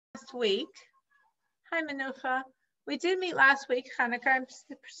last week. Hi, Manucha. We did meet last week, Hanukkah. I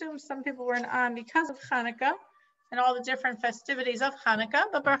presume some people weren't on because of Hanukkah and all the different festivities of Hanukkah,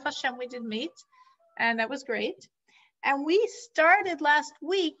 but Baruch Hashem, we did meet, and that was great. And we started last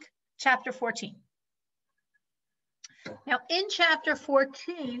week, chapter 14. Now, in chapter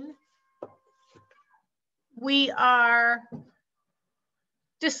 14, we are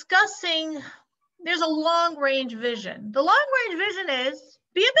discussing, there's a long-range vision. The long-range vision is,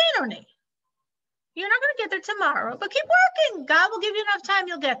 be a Benoni. You're not going to get there tomorrow, but keep working. God will give you enough time,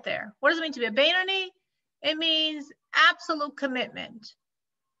 you'll get there. What does it mean to be a Benoni? It means absolute commitment.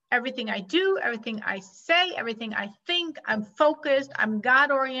 Everything I do, everything I say, everything I think, I'm focused, I'm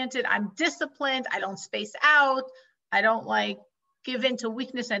God-oriented, I'm disciplined, I don't space out, I don't give in to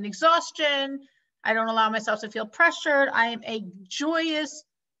weakness and exhaustion, I don't allow myself to feel pressured. I am a joyous,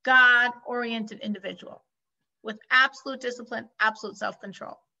 God-oriented individual with absolute discipline, absolute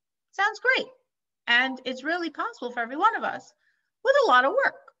self-control. Sounds great. And it's really possible for every one of us with a lot of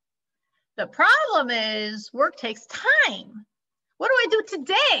work. The problem is work takes time. What do I do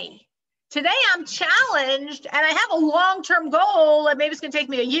today? Today I'm challenged and I have a long-term goal, and maybe it's going to take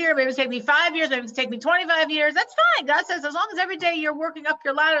me a year, maybe it's going to take me 5 years, maybe it's going to take me 25 years. That's fine. God says as long as every day you're working up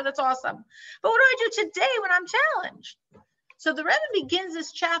your ladder, that's awesome. But what do I do today when I'm challenged? So the Rebbe begins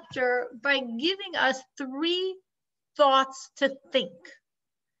this chapter by giving us 3 thoughts to think.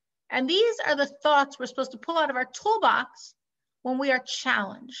 And these are the thoughts we're supposed to pull out of our toolbox when we are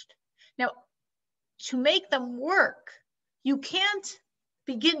challenged. Now, to make them work, you can't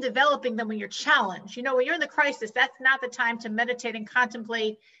begin developing them when you're challenged. You know, when you're in the crisis, that's not the time to meditate and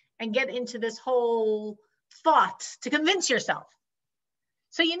contemplate and get into this whole thought to convince yourself.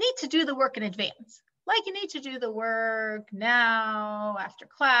 So you need to do the work in advance. Like you need to do the work now, after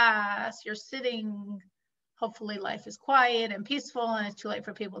class, you're sitting. Hopefully life is quiet and peaceful and it's too late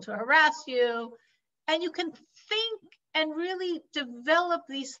for people to harass you. And you can think and really develop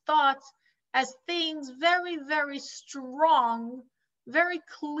these thoughts as things very, very strong, very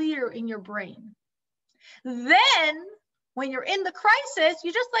clear in your brain. Then when you're in the crisis,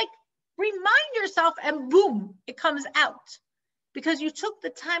 you just remind yourself and boom, it comes out because you took the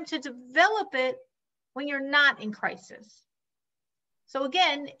time to develop it when you're not in crisis. So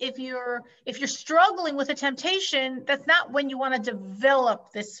again, if you're struggling with a temptation, that's not when you want to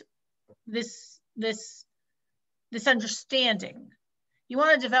develop this understanding. You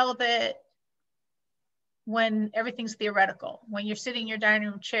want to develop it when everything's theoretical, when you're sitting in your dining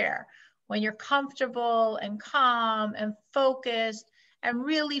room chair, when you're comfortable and calm and focused and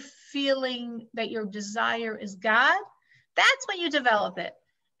really feeling that your desire is God. That's when you develop it.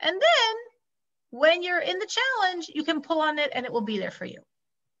 And then when you're in the challenge, you can pull on it and it will be there for you.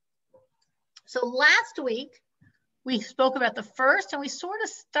 So last week, we spoke about the first and we sort of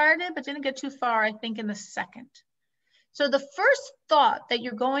started, but didn't get too far, I think, in the second. So the first thought that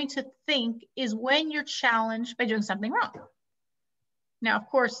you're going to think is when you're challenged by doing something wrong. Now, of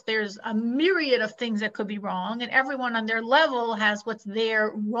course, there's a myriad of things that could be wrong, and everyone on their level has what's their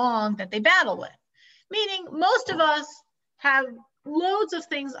wrong that they battle with. Meaning most of us have loads of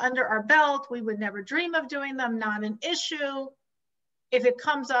things under our belt. We would never dream of doing them, not an issue. If it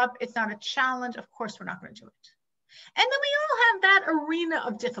comes up, it's not a challenge. Of course, we're not going to do it. And then we all have that arena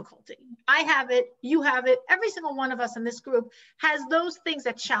of difficulty. I have it, you have it, every single one of us in this group has those things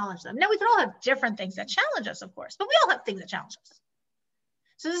that challenge them. Now, we can all have different things that challenge us, of course, but we all have things that challenge us.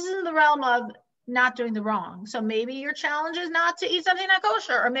 So this is in the realm of not doing the wrong. So maybe your challenge is not to eat something not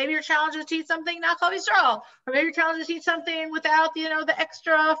kosher, or maybe your challenge is to eat something not Chal Yisrael, or maybe your challenge is to eat something without, the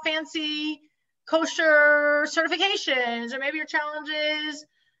extra fancy kosher certifications, or maybe your challenge is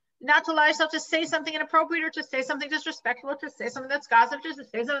not to allow yourself to say something inappropriate, or to say something disrespectful, or to say something that's gossip, just to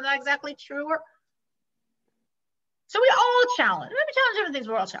say something not exactly true. So we all challenge. Maybe challenge different things.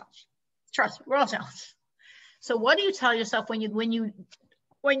 We're all challenged. Trust me, we're all challenged. So what do you tell yourself when your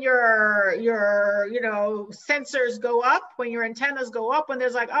sensors go up, when your antennas go up, when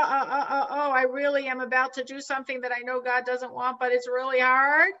there's I really am about to do something that I know God doesn't want, but it's really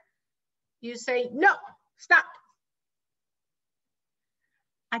hard? You say, no, stop.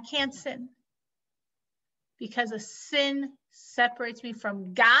 I can't sin because a sin separates me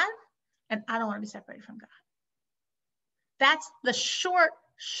from God, and I don't want to be separated from God. That's the short,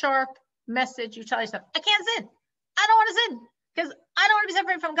 sharp message you tell yourself. I can't sin. I don't want to sin because I don't want to be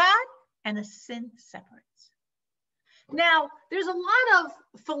separated from God, and the sin separates. Now, there's a lot of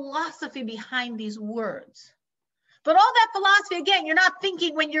philosophy behind these words, but all that philosophy, again, you're not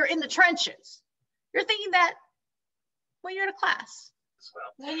thinking when you're in the trenches. You're thinking that when you're in a class,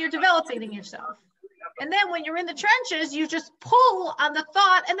 when you're developing yourself. And then when you're in the trenches, you just pull on the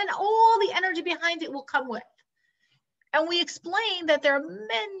thought, and then all the energy behind it will come with. And we explained that there are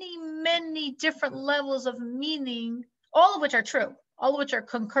many, many different levels of meaning, all of which are true, all of which are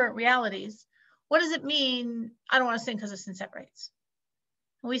concurrent realities. What does it mean? I don't want to sin because the sin separates.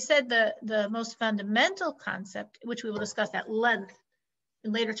 And we said the most fundamental concept, which we will discuss at length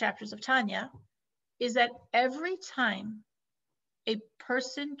in later chapters of Tanya, is that every time a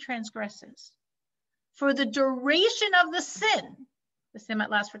person transgresses, for the duration of the sin might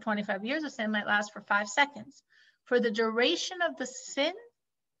last for 25 years, the sin might last for 5 seconds. For the duration of the sin,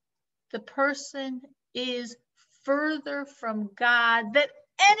 the person is further from God than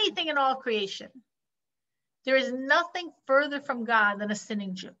anything in all creation. There is nothing further from God than a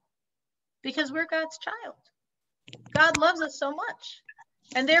sinning Jew, because we're God's child. God loves us so much.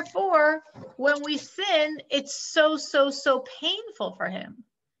 And therefore, when we sin, it's so painful for him.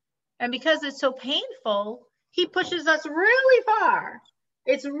 And because it's so painful, he pushes us really far.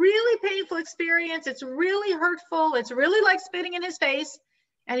 It's really painful experience. It's really hurtful. It's really like spitting in his face.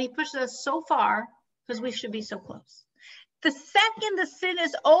 And he pushes us so far because we should be so close. The second the sin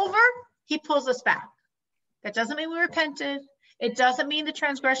is over, he pulls us back. That doesn't mean we repented. It doesn't mean the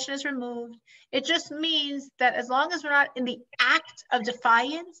transgression is removed. It just means that as long as we're not in the act of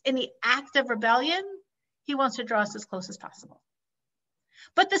defiance, in the act of rebellion, he wants to draw us as close as possible.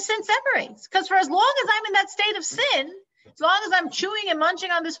 But the sin separates, because for as long as I'm in that state of sin, as long as I'm chewing and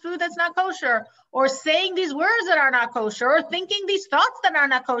munching on this food that's not kosher, or saying these words that are not kosher, or thinking these thoughts that are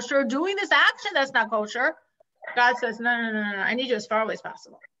not kosher, or doing this action that's not kosher, God says, no, I need you as far away as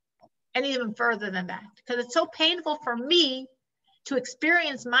possible. And even further than that, because it's so painful for me to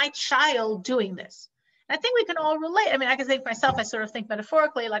experience my child doing this. And I think we can all relate. I mean, I can think for myself, I sort of think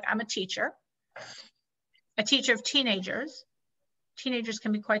metaphorically, like I'm a teacher of teenagers. Teenagers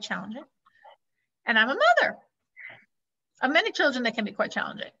can be quite challenging. And I'm a mother of many children that can be quite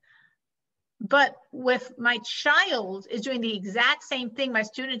challenging. But with my child is doing the exact same thing my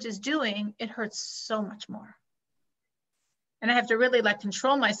student is doing, it hurts so much more. And I have to really like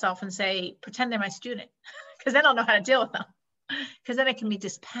control myself and say, pretend they're my student, because then I'll know how to deal with them. Because then I can be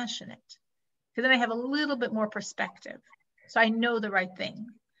dispassionate. Because then I have a little bit more perspective. So I know the right thing.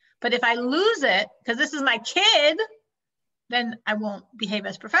 But if I lose it, because this is my kid, then I won't behave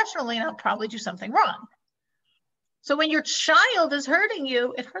as professionally and I'll probably do something wrong. So when your child is hurting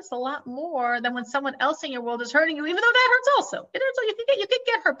you, it hurts a lot more than when someone else in your world is hurting you, even though that hurts also. It hurts. You can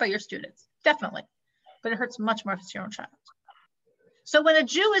get hurt by your students, definitely. But it hurts much more if it's your own child. So when a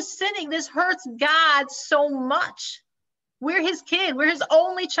Jew is sinning, this hurts God so much. We're his kid. We're his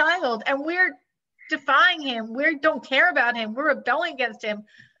only child. And we're defying him. We don't care about him. We're rebelling against him.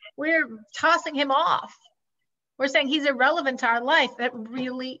 We're tossing him off. We're saying he's irrelevant to our life. That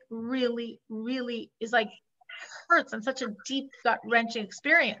really, really, really is like hurts and such a deep gut-wrenching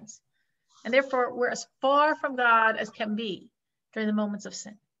experience. And therefore, we're as far from God as can be during the moments of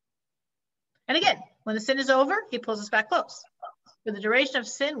sin. And again, when the sin is over, he pulls us back close. For the duration of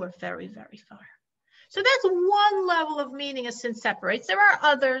sin, we're very, very far. So that's one level of meaning as sin separates. There are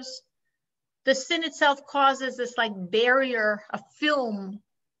others. The sin itself causes this like barrier, a film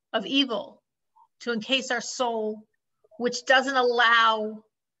of evil to encase our soul, which doesn't allow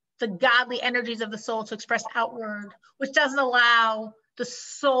the godly energies of the soul to express outward, which doesn't allow the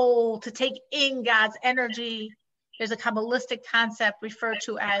soul to take in God's energy. There's a Kabbalistic concept referred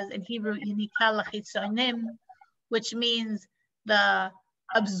to as, in Hebrew, which means the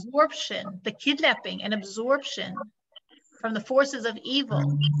absorption, the kidnapping and absorption from the forces of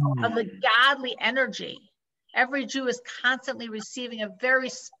evil, of the godly energy. Every Jew is constantly receiving a very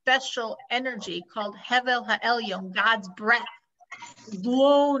special energy called Hevel Ha'elyon, God's breath,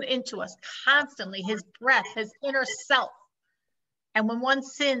 blown into us constantly, his breath, his inner self. And when one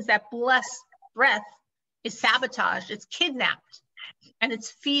sins, that blessed breath is sabotaged, it's kidnapped, and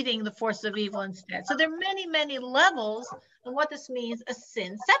it's feeding the forces of evil instead. So there are many, many levels of what this means. A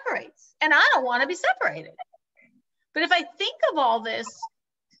sin separates, and I don't want to be separated. But if I think of all this,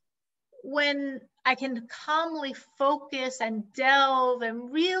 when I can calmly focus and delve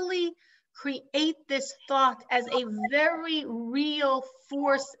and really create this thought as a very real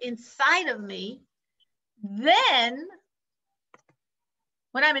force inside of me, then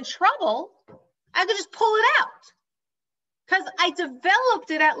when I'm in trouble, I can just pull it out. Because I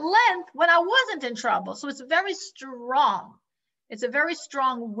developed it at length when I wasn't in trouble. So it's very strong. It's a very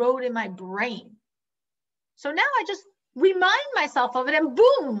strong road in my brain. So now I just remind myself of it, and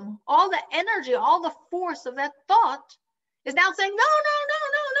boom, all the energy, all the force of that thought is now saying, no,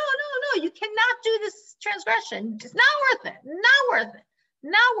 you cannot do this transgression. It's not worth it, not worth it,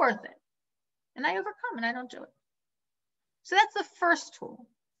 not worth it. and I overcome and I don't do it. So that's the first tool.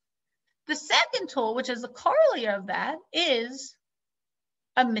 The second tool, which is the corollary of that, is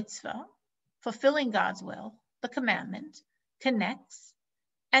a mitzvah, fulfilling God's will, the commandment, connects,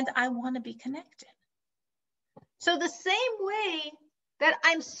 and I want to be connected. So the same way that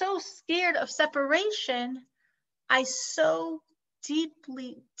I'm so scared of separation, I so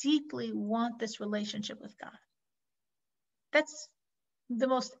deeply, deeply want this relationship with God. That's the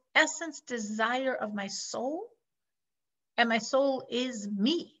most essence desire of my soul. And my soul is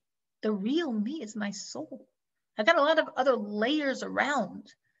me. The real me is my soul. I've got a lot of other layers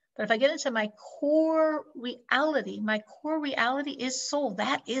around. But if I get into my core reality is soul.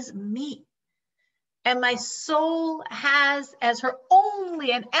 That is me. And my soul has as her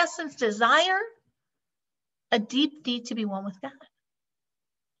only and essence desire a deep need to be one with God.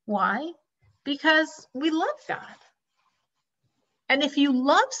 Why? Because we love God. And if you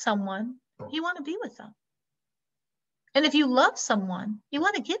love someone, you want to be with them. And if you love someone, you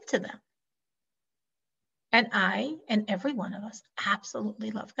want to give to them. And I and every one of us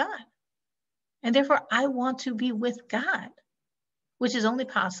absolutely love God. And therefore, I want to be with God, which is only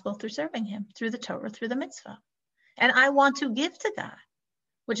possible through serving him, through the Torah, through the mitzvah. And I want to give to God,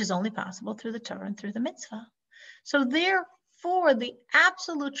 which is only possible through the Torah and through the mitzvah. So therefore, the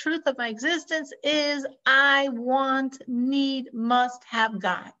absolute truth of my existence is I want, need, must have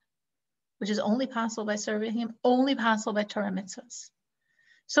God, which is only possible by serving him, only possible by Torah mitzvahs.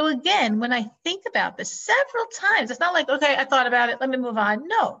 So again, when I think about this several times, it's not like, okay, I thought about it, let me move on.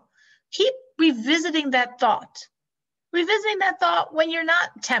 No, keep revisiting that thought. Revisiting that thought when you're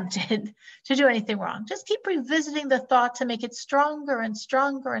not tempted to do anything wrong. Just keep revisiting the thought to make it stronger and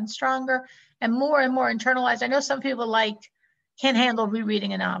stronger and stronger and more internalized. I know some people can't handle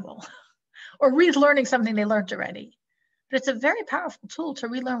rereading a novel or relearning something they learned already. But it's a very powerful tool to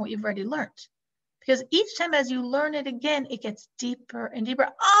relearn what you've already learned. Because each time as you learn it again, it gets deeper and deeper.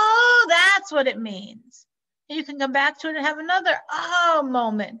 Oh, that's what it means. And you can come back to it and have another oh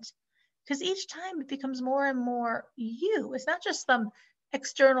moment. Because each time it becomes more and more you. It's not just some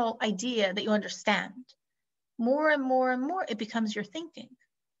external idea that you understand. More and more and more, it becomes your thinking.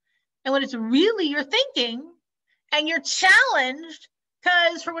 And when it's really your thinking and you're challenged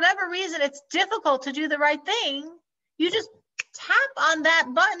because for whatever reason, it's difficult to do the right thing, you just tap on that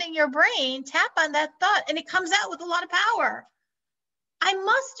button in your brain, tap on that thought, and it comes out with a lot of power. I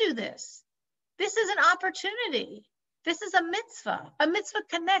must do this. This is an opportunity. This is a mitzvah. A mitzvah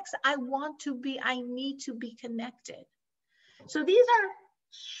connects. I need to be connected. So these are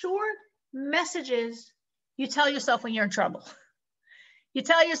short messages you tell yourself when you're in trouble. You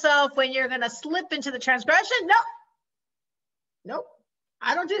tell yourself when you're going to slip into the transgression. Nope,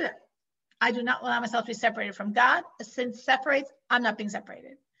 I don't do that. I do not allow myself to be separated from God. As sin separates, I'm not being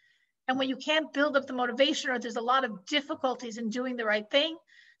separated. And when you can't build up the motivation or there's a lot of difficulties in doing the right thing,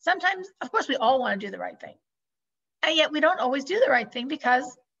 sometimes, of course, we all want to do the right thing. And yet we don't always do the right thing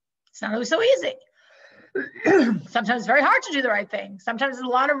because it's not always so easy. Sometimes it's very hard to do the right thing. Sometimes there's a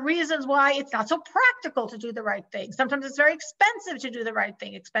lot of reasons why it's not so practical to do the right thing. Sometimes it's very expensive to do the right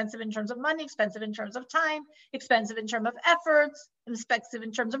thing. Expensive in terms of money, expensive in terms of time, expensive in terms of efforts, expensive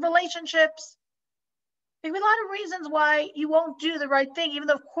in terms of relationships. There can be a lot of reasons why you won't do the right thing, even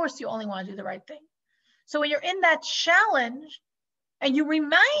though of course you only want to do the right thing. So when you're in that challenge and you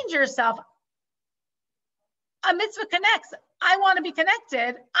remind yourself, a mitzvah connects. I want to be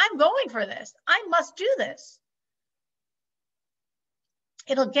connected. I'm going for this. I must do this.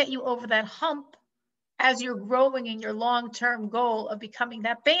 It'll get you over that hump as you're growing in your long-term goal of becoming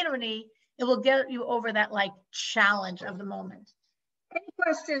that Beinoni. It will get you over that challenge of the moment. Any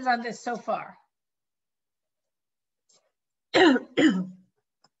questions on this so far? Any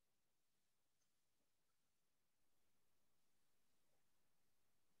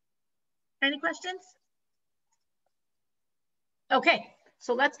questions? Okay,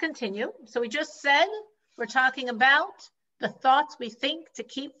 so let's continue. So we just said we're talking about the thoughts we think to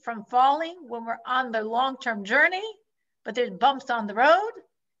keep from falling when we're on the long-term journey, but there's bumps on the road.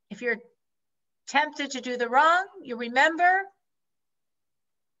 If you're tempted to do the wrong, you remember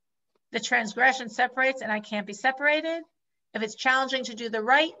the transgression separates and I can't be separated. If it's challenging to do the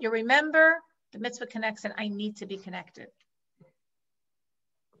right, you remember the mitzvah connects and I need to be connected.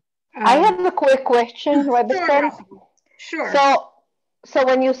 I have a quick question, Rabbi. Sure. So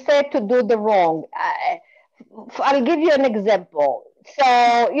when you say to do the wrong, I'll give you an example. So,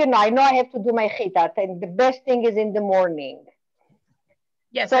 I know I have to do my chitat, and the best thing is in the morning.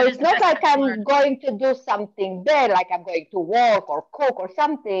 Yes. So it's not like I'm going to do something bad, like I'm going to work or cook or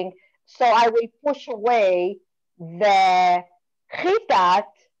something. So I will push away the chitat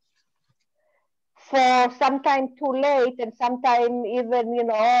for sometime too late, and sometime even, you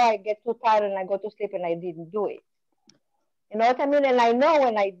know, oh, I get too tired and I go to sleep and I didn't do it. You know what I mean? And I know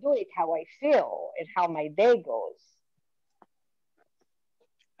when I do it how I feel and how my day goes.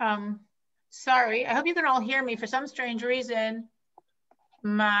 Sorry, I hope you can all hear me. For some strange reason,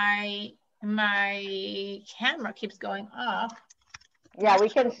 my camera keeps going off. Yeah, we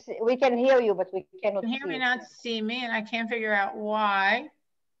can hear you, but we cannot see hear me, you. not see me, and I can't figure out why.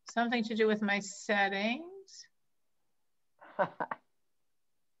 Something to do with my settings. I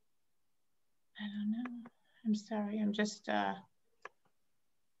don't know. I'm sorry. I'm just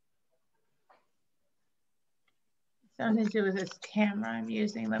something to do with this camera I'm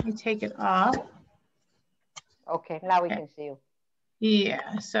using. Let me take it off. Okay, now we can see you.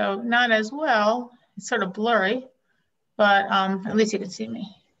 Yeah, so not as well. It's sort of blurry, but at least you can see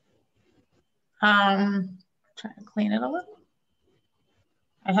me. Trying to clean it a little.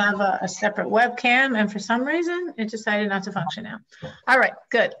 I have a separate webcam, and for some reason, it decided not to function now. All right,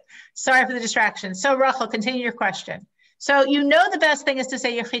 good. Sorry for the distraction. So Rachel, continue your question. So you know the best thing is to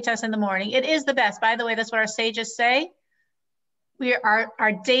say Yechitas in the morning. It is the best. By the way, that's what our sages say.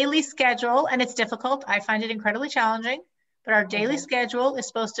 Our daily schedule, and it's difficult. I find it incredibly challenging, but our daily schedule is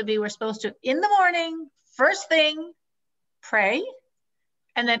supposed to be, we're supposed to, in the morning, first thing, pray.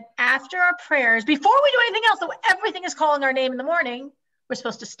 And then after our prayers, before we do anything else, so everything is calling our name in the morning, we're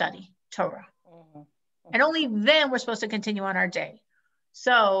supposed to study Torah. And only then we're supposed to continue on our day.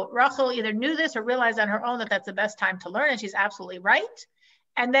 So Rachel either knew this or realized on her own that that's the best time to learn, and she's absolutely right.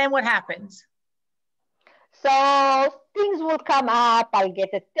 And then what happens? So things will come up. I'll get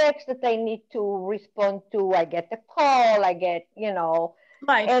a text that I need to respond to. I get a call. I get, you know,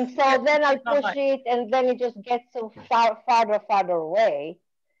 life. And so then I'll push it, and then it just gets so farther away,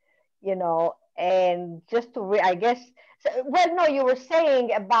 you know. And just to, I guess, well, no, you were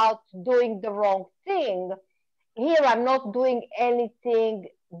saying about doing the wrong thing. Here, I'm not doing anything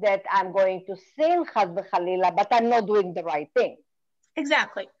that I'm going to sin, chas v'chalila, but I'm not doing the right thing.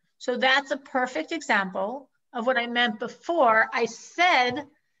 Exactly. So that's a perfect example of what I meant before. I said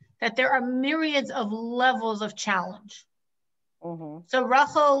that there are myriads of levels of challenge. So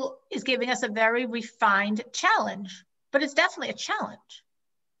Rachel is giving us a very refined challenge, but it's definitely a challenge.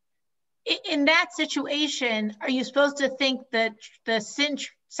 In that situation, are you supposed to think that the sin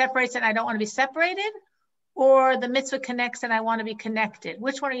separates and I don't want to be separated, or the mitzvah connects and I want to be connected?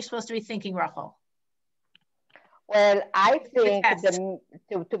 Which one are you supposed to be thinking, Rachel? Well, I think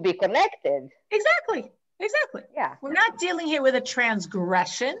to be connected. Exactly. Yeah. We're not dealing here with a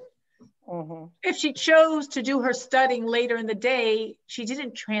transgression. If she chose to do her studying later in the day, she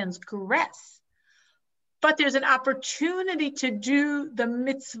didn't transgress. But there's an opportunity to do the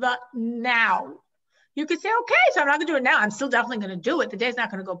mitzvah now. You could say, okay, so I'm not going to do it now. I'm still definitely going to do it. The day's not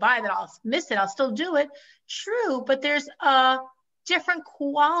going to go by that I'll miss it. I'll still do it. True, but there's a different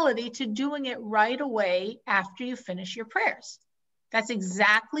quality to doing it right away after you finish your prayers. That's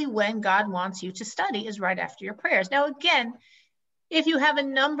exactly when God wants you to study, is right after your prayers. Now, again, if you have a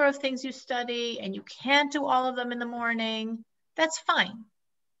number of things you study and you can't do all of them in the morning, that's fine.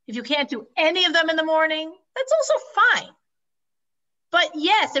 If you can't do any of them in the morning, that's also fine. But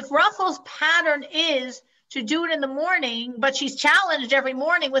yes, if Rachel's pattern is to do it in the morning, but she's challenged every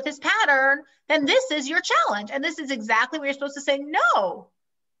morning with his pattern, then this is your challenge. And this is exactly where you're supposed to say, no,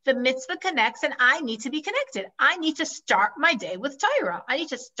 the mitzvah connects and I need to be connected. I need to start my day with Torah. I need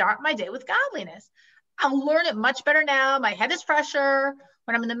to start my day with godliness. I'll learn it much better now. My head is fresher.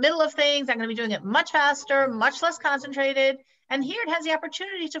 When I'm in the middle of things, I'm going to be doing it much faster, much less concentrated. And here it has the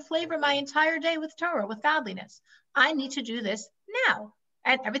opportunity to flavor my entire day with Torah, with godliness. I need to do this now,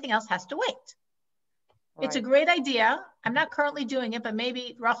 and everything else has to wait. Right. It's a great idea. I'm not currently doing it, but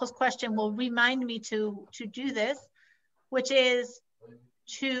maybe Rachel's question will remind me to do this, which is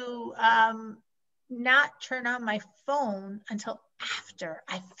to not turn on my phone until after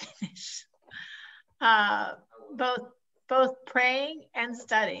I finish both praying and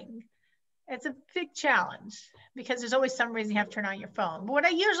studying. It's a big challenge because there's always some reason you have to turn on your phone. But what I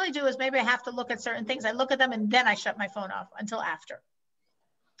usually do is maybe I have to look at certain things. I look at them and then I shut my phone off until after.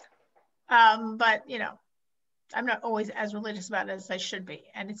 But, you know, I'm not always as religious about it as I should be.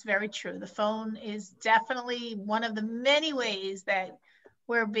 And it's very true. The phone is definitely one of the many ways that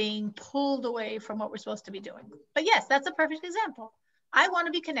we're being pulled away from what we're supposed to be doing. But yes, that's a perfect example. I want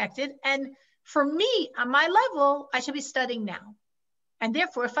to be connected. And for me, on my level, I should be studying now. And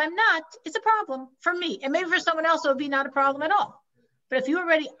therefore, if I'm not, it's a problem for me. And maybe for someone else, it would be not a problem at all. But if you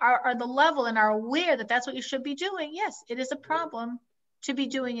already are the level and are aware that that's what you should be doing, yes, it is a problem to be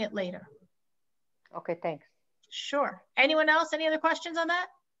doing it later. Okay, thanks. Sure. Anyone else? Any other questions on that?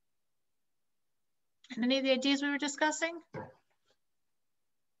 Any of the ideas we were discussing?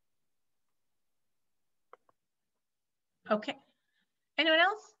 Okay. Anyone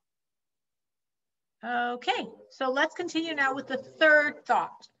else? Okay, so let's continue now with the third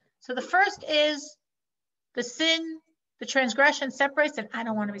thought. So the first is the sin, the transgression separates, and I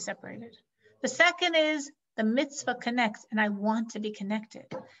don't want to be separated. The second is the mitzvah connects, and I want to be connected.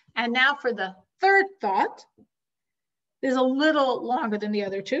 And now for the third thought, is a little longer than the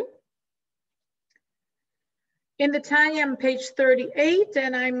other two. In the Tanya, I'm page 38,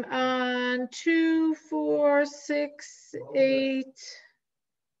 and I'm on 2, 4, 6, 8,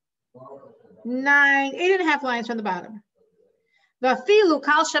 9, 8.5 lines from the bottom. Vafilu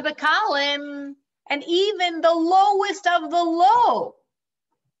kal shebekalim, and even the lowest of the low.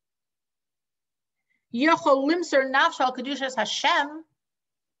 Yochol limser nafshal kedushas Hashem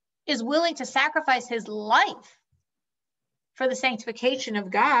is willing to sacrifice his life for the sanctification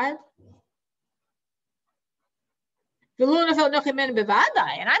of God. And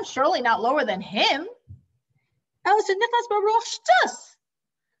I'm surely not lower than him. The only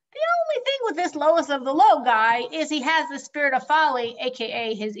thing with this lowest of the low guy is he has the spirit of folly,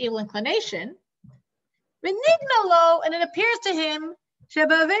 aka his evil inclination. And it appears to him that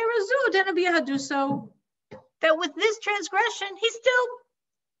with this transgression, he's still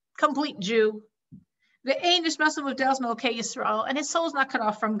complete Jew. And his soul is not cut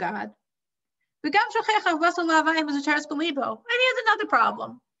off from God. And he has another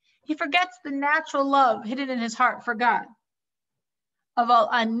problem. He forgets the natural love hidden in his heart for God.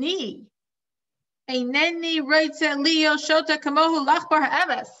 I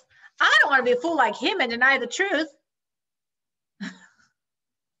don't want to be a fool like him and deny the truth.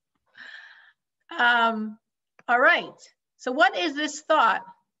 All right. So what is this thought?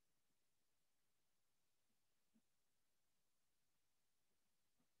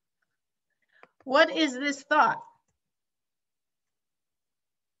 What is this thought?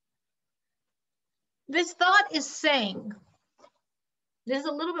 This thought is saying, this is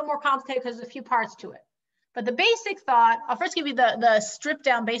a little bit more complicated because there's a few parts to it. But the basic thought, I'll first give you the stripped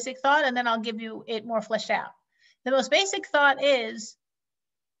down basic thought, and then I'll give you it more fleshed out. The most basic thought is,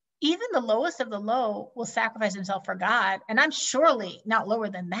 even the lowest of the low will sacrifice himself for God, and I'm surely not lower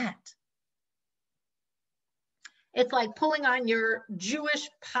than that. It's like pulling on your Jewish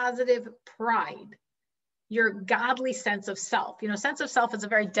positive pride, your godly sense of self. You know, sense of self is a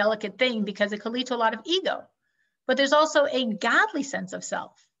very delicate thing because it can lead to a lot of ego. But there's also a godly sense of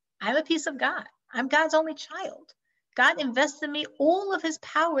self. I'm a piece of God. I'm God's only child. God invests in me all of his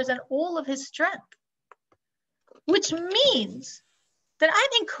powers and all of his strength, which means that I'm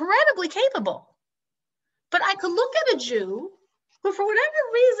incredibly capable. But I could look at a Jew who, for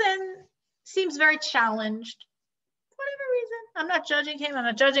whatever reason, seems very challenged. Whatever reason, I'm not judging him.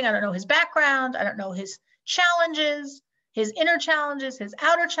 I don't know his background. I don't know his challenges, his inner challenges, his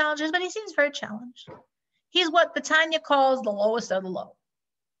outer challenges, but he seems very challenged. He's what the Tanya calls the lowest of the low.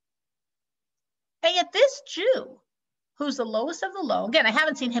 And yet this Jew, who's the lowest of the low, again, I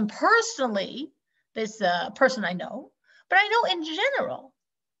haven't seen him personally, this person I know, but I know in general,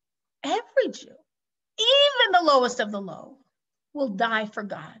 every Jew, even the lowest of the low, will die for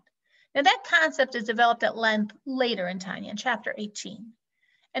God. Now that concept is developed at length later in Tanya, in chapter 18.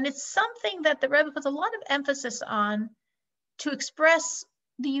 And it's something that the Rebbe puts a lot of emphasis on to express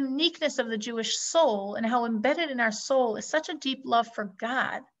the uniqueness of the Jewish soul and how embedded in our soul is such a deep love for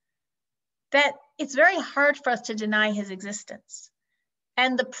God that it's very hard for us to deny his existence.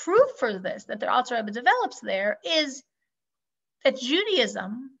 And the proof for this that the Alter Rebbe develops there is that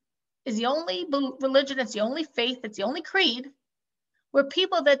Judaism is the only religion, it's the only faith, it's the only creed where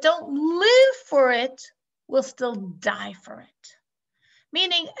people that don't live for it will still die for it.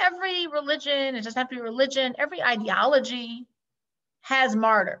 Meaning every religion, it doesn't have to be religion, every ideology has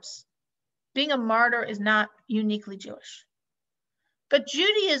martyrs. Being a martyr is not uniquely Jewish. But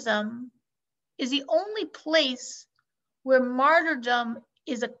Judaism is the only place where martyrdom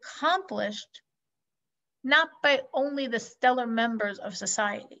is accomplished not by only the stellar members of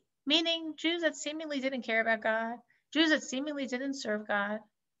society, meaning Jews that seemingly didn't care about God, Jews that seemingly didn't serve God,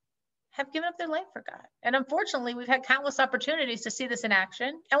 have given up their life for God. And unfortunately, we've had countless opportunities to see this in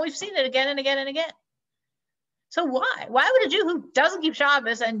action, and we've seen it again and again and again. So why? Why would a Jew who doesn't keep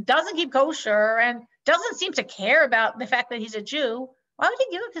Shabbos and doesn't keep kosher and doesn't seem to care about the fact that he's a Jew, why would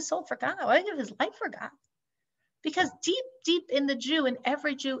he give up his soul for God? Why would he give his life for God? Because deep, deep in the Jew, in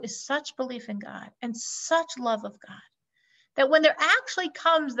every Jew, is such belief in God and such love of God that when there actually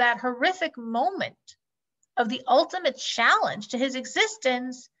comes that horrific moment of the ultimate challenge to his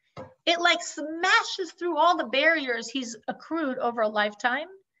existence, it like smashes through all the barriers he's accrued over a lifetime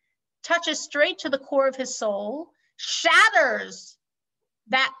touches straight to the core of his soul, shatters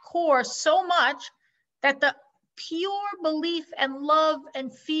that core so much that the pure belief and love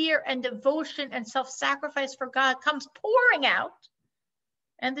and fear and devotion and self-sacrifice for God comes pouring out.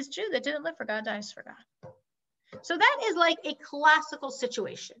 And this Jew that didn't live for God dies for God. So that is like a classical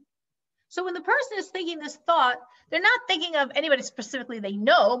situation. So when the person is thinking this thought, they're not thinking of anybody specifically they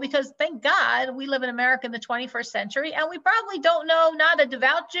know, because thank God we live in America in the 21st century, and we probably don't know not a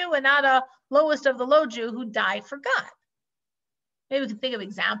devout Jew and not a lowest of the low Jew who died for God. Maybe we can think of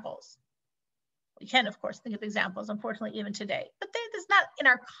examples. We can, of course, think of examples, unfortunately, even today, but that's not in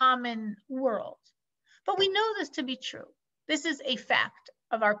our common world. But we know this to be true. This is a fact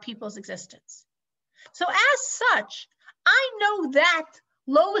of our people's existence. So as such, I know that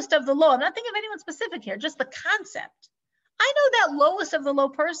lowest of the low. I'm not thinking of anyone specific here, just the concept. I know that lowest of the low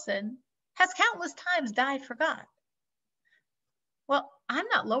person has countless times died for God. Well, I'm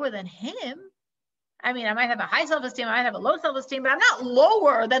not lower than him. I mean, I might have a high self-esteem, I might have a low self-esteem, but I'm not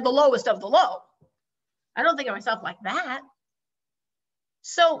lower than the lowest of the low. I don't think of myself like that.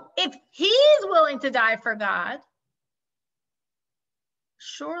 So if he's willing to die for God,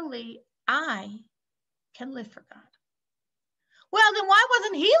 surely I can live for God. Well, then why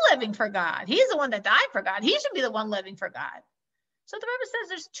wasn't he living for God? He's the one that died for God. He should be the one living for God. So the Rebbe says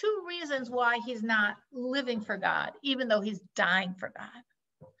there's two reasons why he's not living for God, even though he's dying for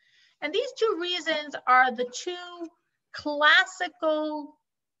God. And these two reasons are the two classical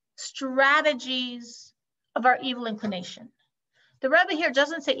strategies of our evil inclination. The Rebbe here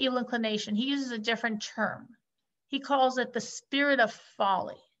doesn't say evil inclination. He uses a different term. He calls it the spirit of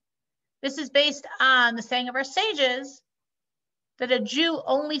folly. This is based on the saying of our sages that a Jew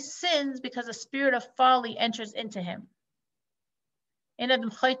only sins because a spirit of folly enters into him. A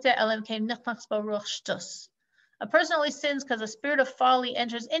person only sins because a spirit of folly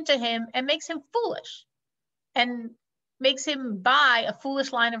enters into him and makes him foolish and makes him buy a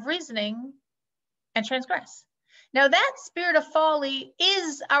foolish line of reasoning and transgress. Now that spirit of folly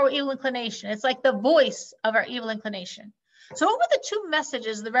is our evil inclination. It's like the voice of our evil inclination. So what were the two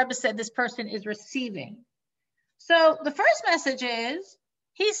messages the Rebbe said this person is receiving? So the first message is,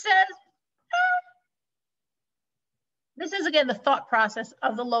 he says, this is again the thought process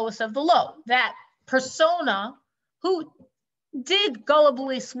of the lowest of the low, that persona who did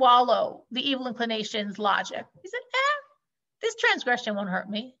gullibly swallow the evil inclination's logic. He said, this transgression won't hurt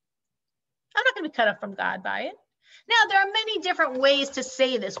me. I'm not going to be cut off from God by it. Now, there are many different ways to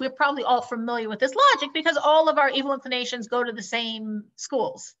say this. We're probably all familiar with this logic because all of our evil inclinations go to the same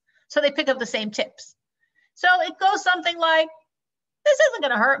schools. So they pick up the same tips. So it goes something like, this isn't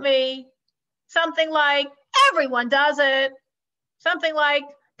going to hurt me. Something like, everyone does it. Something like,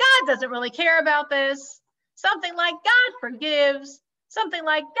 God doesn't really care about this. Something like, God forgives. Something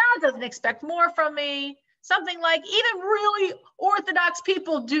like, God doesn't expect more from me. Something like, even really orthodox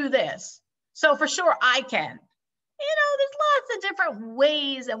people do this. So for sure I can. You know, there's lots of different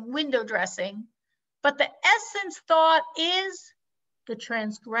ways of window dressing, but the essence thought is the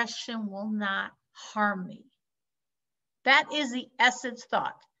transgression will not harm me. That is the essence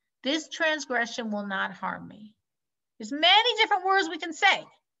thought. This transgression will not harm me. There's many different words we can say,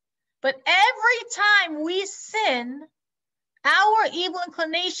 but every time we sin, our evil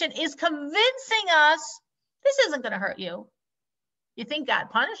inclination is convincing us, this isn't going to hurt you. You think God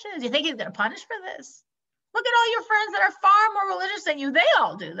punishes? You think he's going to punish for this? Look at all your friends that are far more religious than you. They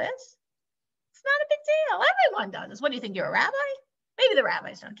all do this. It's not a big deal. Everyone does this. What do you think? You're a rabbi? Maybe the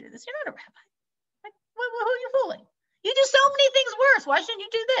rabbis don't do this. You're not a rabbi. Like, who are you fooling? You do so many things worse. Why shouldn't you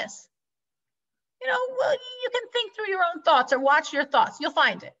do this? You know, well, you can think through your own thoughts or watch your thoughts. You'll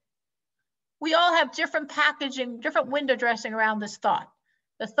find it. We all have different packaging, different window dressing around this thought.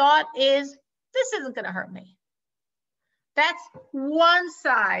 The thought is, this isn't going to hurt me. That's one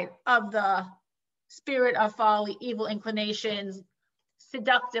side of the spirit of folly, evil inclinations,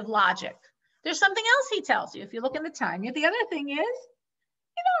 seductive logic. There's something else he tells you. If you look in the Tanya, the other thing is,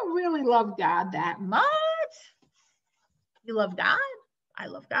 you don't really love God that much. You love God. I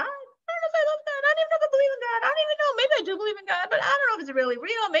love God. I don't know if I love God. I don't even know if I believe in God. I don't even know. Maybe I do believe in God, but I don't know if it's really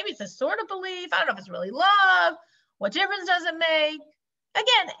real. Maybe it's a sort of belief. I don't know if it's really love. What difference does it make?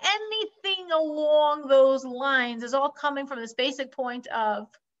 Again, anything along those lines is all coming from this basic point of,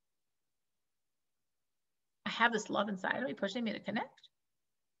 I have this love inside of me pushing me to connect.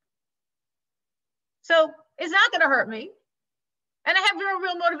 So it's not going to hurt me. And I have no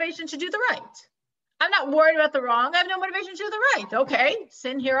real motivation to do the right. I'm not worried about the wrong. I have no motivation to do the right. Okay,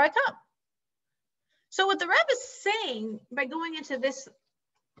 sin, here I come. So what the Rebbe is saying by going into this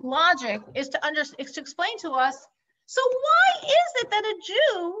logic is to explain to us, so why is it that a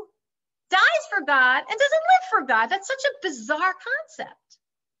Jew dies for God and doesn't live for God. That's such a bizarre concept.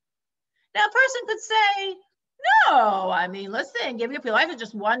 Now, a person could say, no, I mean, listen, giving up your life is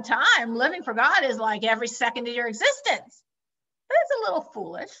just one time. Living for God is like every second of your existence. But it's a little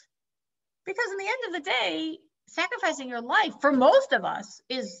foolish, because in the end of the day, sacrificing your life for most of us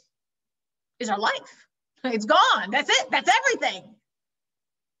is our life. It's gone. That's it. That's everything.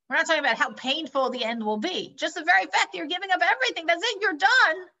 We're not talking about how painful the end will be. Just the very fact that you're giving up everything, that's it, you're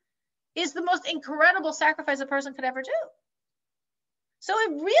done, is the most incredible sacrifice a person could ever do. So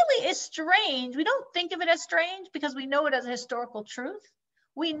it really is strange. We don't think of it as strange because we know it as a historical truth.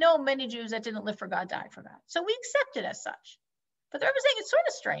 We know many Jews that didn't live for God died for God. So we accept it as such. But the Rebbe is saying it's sort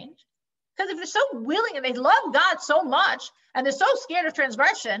of strange, because if they're so willing and they love God so much and they're so scared of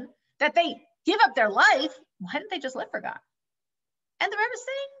transgression that they give up their life, why didn't they just live for God? And the Rebbe is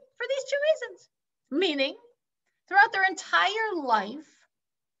saying for these two reasons, meaning throughout their entire life,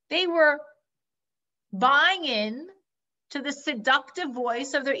 they were buying in to the seductive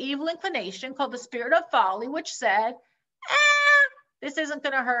voice of their evil inclination called the spirit of folly, which said, this isn't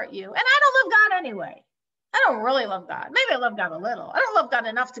going to hurt you. And I don't love God anyway. I don't really love God. Maybe I love God a little. I don't love God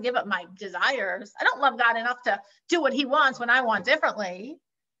enough to give up my desires. I don't love God enough to do what he wants when I want differently.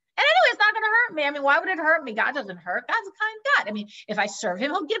 And anyway, it's not going to hurt me. I mean, why would it hurt me? God doesn't hurt. God's a kind God. I mean, if I serve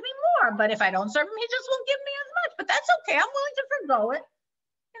him, he'll give me more. But if I don't serve him, he just won't give me as much. But that's okay. I'm willing to forgo it.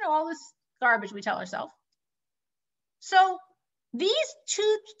 You know, all this garbage we tell ourselves. So these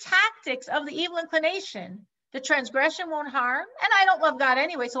two tactics of the evil inclination, the transgression won't harm, and I don't love God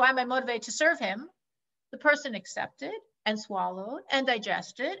anyway, so why am I motivated to serve him? The person accepted and swallowed and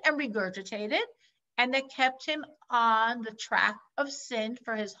digested and regurgitated, and that kept him on the track of sin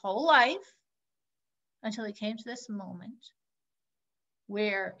for his whole life until he came to this moment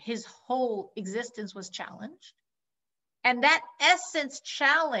where his whole existence was challenged. And that essence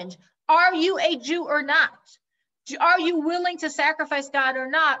challenge, are you a Jew or not? Are you willing to sacrifice God or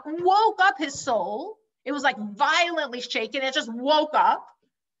not? Woke up his soul. It was like violently shaken. It just woke up.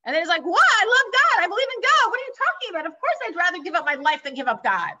 And then he's like, what? I love God. I believe in God. What are you talking about? Of course, I'd rather give up my life than give up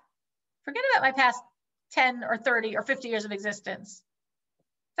God. Forget about my past 10 or 30 or 50 years of existence.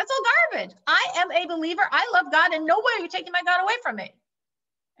 That's all garbage. I am a believer. I love God. And no way are you taking my God away from me.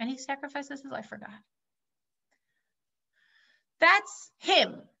 And he sacrifices his life for God. That's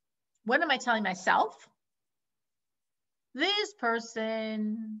him. What am I telling myself? This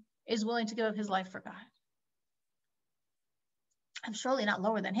person is willing to give up his life for God. I'm surely not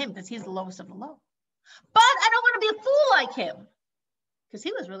lower than him because he's the lowest of the low. But I don't want to be a fool like him, because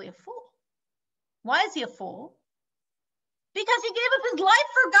he was really a fool. Why is he a fool? Because he gave up his life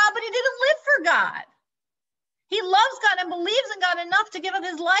for God, but he didn't live for God. He loves God and believes in God enough to give up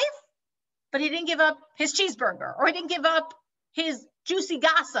his life, but he didn't give up his cheeseburger, or he didn't give up his juicy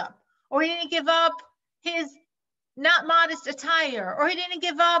gossip, or he didn't give up his not modest attire, or he didn't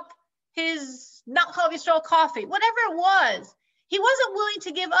give up his not Chalav Yisrael coffee, whatever it was. He wasn't willing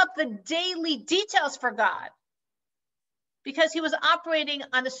to give up the daily details for God because he was operating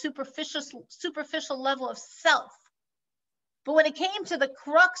on a superficial level of self. But when it came to the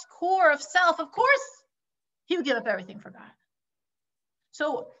crux core of self, of course, he would give up everything for God.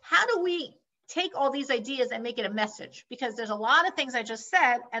 So how do we take all these ideas and make it a message? Because there's a lot of things I just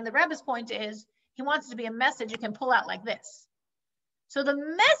said, and the Rebbe's point is he wants it to be a message you can pull out like this. So the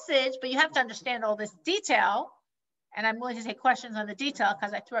message, but you have to understand all this detail, and I'm willing to take questions on the detail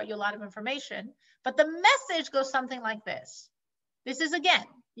because I threw at you a lot of information, but the message goes something like this. This is, again,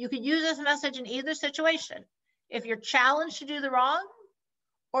 you could use this message in either situation. If you're challenged to do the wrong,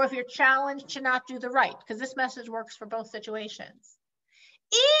 or if you're challenged to not do the right, because this message works for both situations.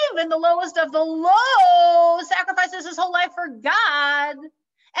 Even the lowest of the low sacrifices his whole life for God, and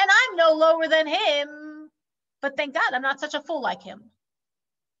I'm no lower than him, but thank God I'm not such a fool like him,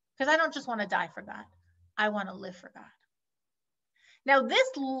 because I don't just want to die for God. I want to live for God. Now, this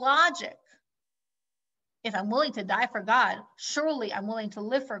logic, if I'm willing to die for God, surely I'm willing to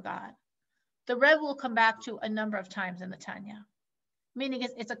live for God. The Rebbe will come back to a number of times in the Tanya, meaning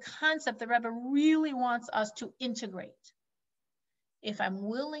it's a concept the Rebbe really wants us to integrate. If I'm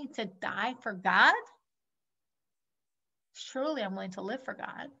willing to die for God, surely I'm willing to live for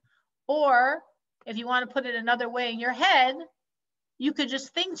God. Or if you want to put it another way in your head, you could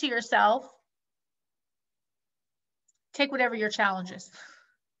just think to yourself, take whatever your challenge is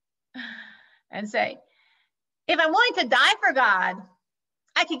and say, if I'm willing to die for God,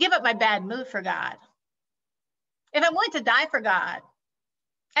 I could give up my bad mood for God. If I'm willing to die for God,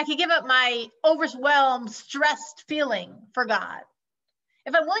 I could give up my overwhelmed, stressed feeling for God.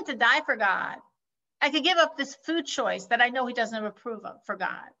 If I'm willing to die for God, I could give up this food choice that I know he doesn't approve of for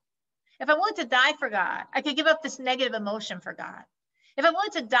God. If I'm willing to die for God, I could give up this negative emotion for God. If I'm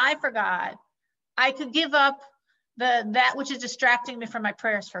willing to die for God, I could give up that which is distracting me from my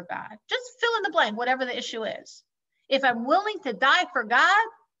prayers for God. Just fill in the blank, whatever the issue is. If I'm willing to die for God,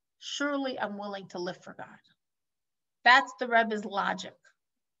 surely I'm willing to live for God. That's the Rebbe's logic.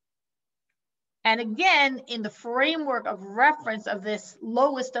 And again, in the framework of reference of this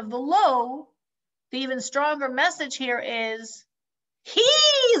lowest of the low, the even stronger message here is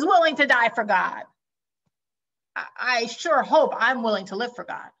he's willing to die for God. I sure hope I'm willing to live for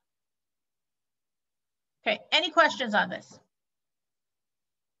God. Okay, any questions on this?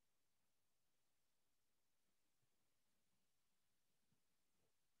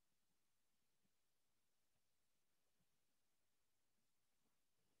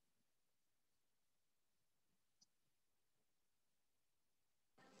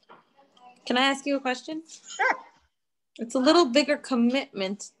 Can I ask you a question? Sure. It's a little bigger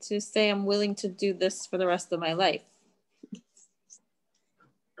commitment to say I'm willing to do this for the rest of my life.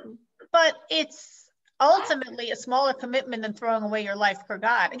 But it's ultimately a smaller commitment than throwing away your life for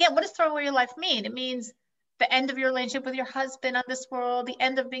God. Again, what does throwing away your life mean? It means the end of your relationship with your husband on this world, the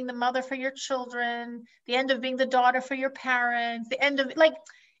end of being the mother for your children, the end of being the daughter for your parents, the end of, like,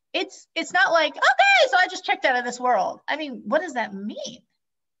 it's not like, okay, so I just checked out of this world. I mean, what does that mean?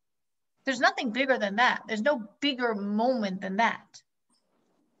 There's nothing bigger than that. There's no bigger moment than that.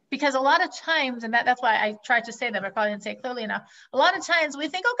 Because a lot of times, and that's why I tried to say that, but I probably didn't say it clearly enough. A lot of times we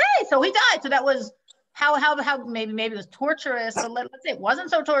think, okay, so he died. So that was how maybe it was torturous, but let's say it wasn't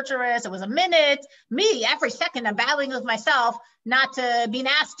so torturous. It was a minute. Me, every second I'm battling with myself not to be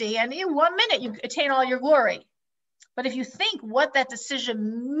nasty. And in 1 minute, you attain all your glory. But if you think what that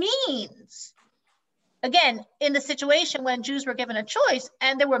decision means, again, in the situation when Jews were given a choice,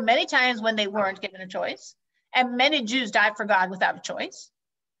 and there were many times when they weren't given a choice, and many Jews died for God without a choice.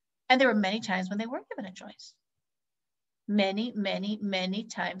 And there were many times when they weren't given a choice. Many, many, many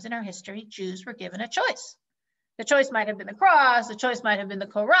times in our history, Jews were given a choice. The choice might have been the cross, the choice might have been the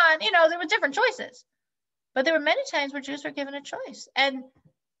Quran, there were different choices. But there were many times where Jews were given a choice. And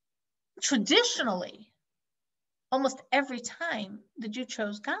traditionally, almost every time the Jew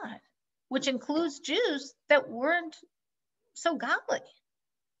chose God, which includes Jews that weren't so godly.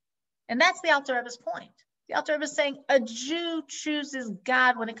 And that's the Alter Rebbe's point. The Alter Rebbe is saying a Jew chooses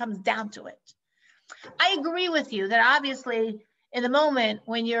God when it comes down to it. I agree with you that obviously in the moment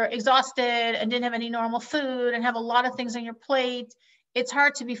when you're exhausted and didn't have any normal food and have a lot of things on your plate, it's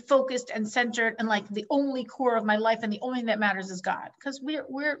hard to be focused and centered and like the only core of my life and the only thing that matters is God, because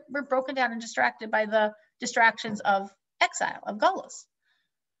we're broken down and distracted by the distractions of exile, of galus.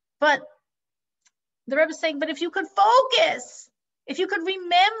 But the Rebbe is saying, but if you could focus, if you could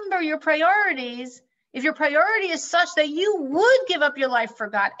remember your priorities, if your priority is such that you would give up your life for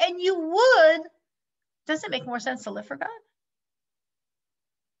God, and you would, does it make more sense to live for God?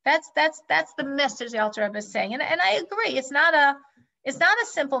 That's the message the Alter Rebbe is saying, and I agree. It's not a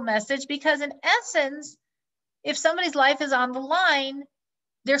simple message, because in essence, if somebody's life is on the line,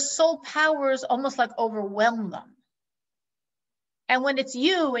 their soul powers almost like overwhelm them. And when it's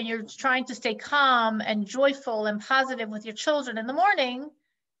you and you're trying to stay calm and joyful and positive with your children in the morning,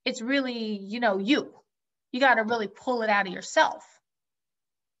 it's really, you got to really pull it out of yourself.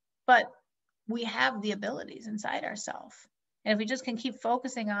 But we have the abilities inside ourselves. And if we just can keep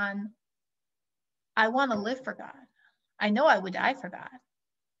focusing on, I want to live for God. I know I would die for God.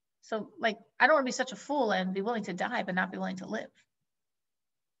 So I don't want to be such a fool and be willing to die, but not be willing to live.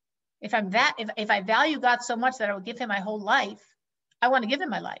 If I value God so much that I would give him my whole life, I want to give him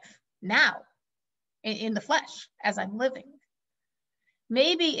my life now in the flesh as I'm living.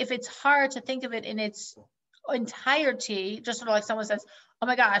 Maybe if it's hard to think of it in its entirety, just sort of like someone says, oh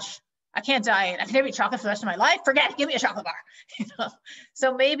my gosh, I can't diet. I can never eat chocolate for the rest of my life. Forget it. Give me a chocolate bar.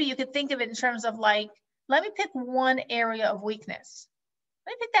 So maybe you could think of it in terms of let me pick one area of weakness.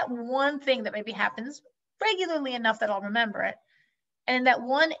 Let me pick that one thing that maybe happens regularly enough that I'll remember it. And in that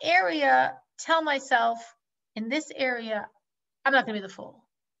one area, tell myself, in this area, I'm not going to be the fool.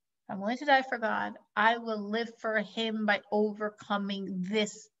 If I'm willing to die for God, I will live for him by overcoming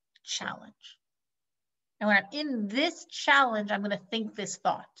this challenge. And when I'm in this challenge, I'm going to think this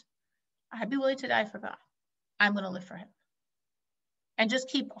thought. I'd be willing to die for God. I'm going to live for him. And just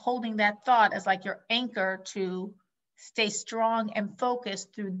keep holding that thought as like your anchor to stay strong and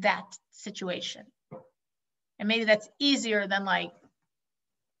focused through that situation. And maybe that's easier than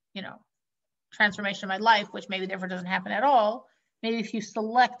transformation of my life, which maybe never doesn't happen at all. Maybe if you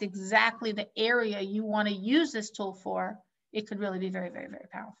select exactly the area you want to use this tool for, it could really be very, very, very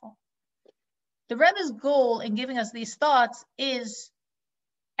powerful. The Rebbe's goal in giving us these thoughts is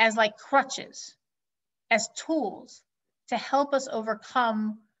as like crutches, as tools to help us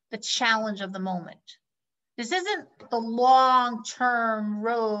overcome the challenge of the moment. This isn't the long-term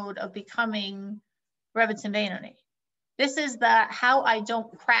road of becoming Rebbetzin Benoni. This is the how I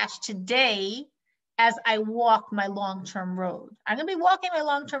don't crash today as I walk my long-term road. I'm going to be walking my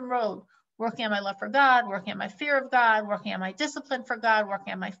long-term road, working on my love for God, working on my fear of God, working on my discipline for God,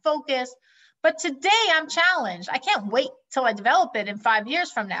 working on my focus. But today I'm challenged. I can't wait till I develop it in 5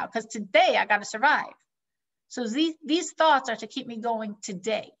 years from now, because today I got to survive. So these thoughts are to keep me going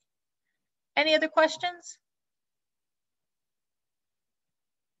today. Any other questions?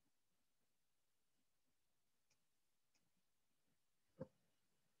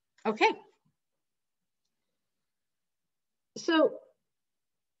 Okay. So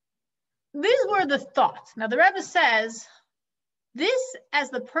these were the thoughts. Now the Rebbe says, this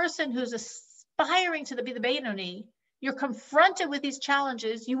as the person who's aspiring to be the Benoni, you're confronted with these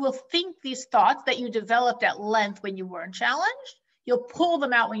challenges. You will think these thoughts that you developed at length when you weren't challenged. You'll pull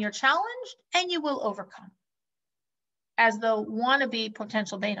them out when you're challenged, and you will overcome as the wannabe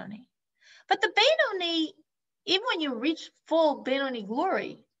potential Benoni. But the Benoni, even when you reach full Benoni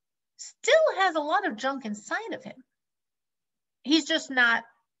glory, still has a lot of junk inside of him. He's just not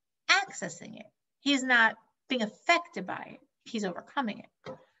accessing it. He's not being affected by it. He's overcoming it.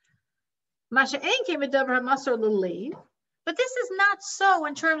 But this is not so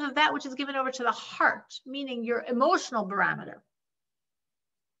in terms of that which is given over to the heart, meaning your emotional barometer.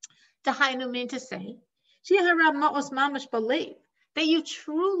 Tahainu mean to say, that you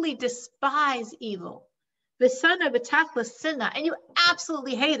truly despise evil, and you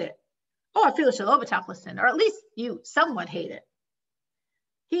absolutely hate it. Oh, I feel or at least you somewhat hate it.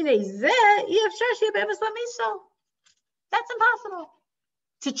 That's impossible.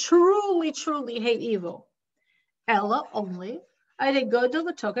 To truly, truly hate evil. Ella only by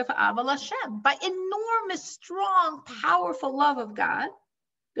enormous, strong, powerful love of God,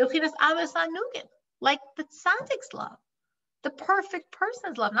 like the tzaddik's love, the perfect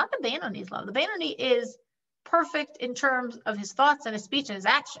person's love, not the Benoni's love. The Benoni is perfect in terms of his thoughts and his speech and his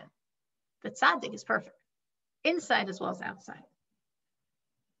action. The tzaddik is perfect, inside as well as outside.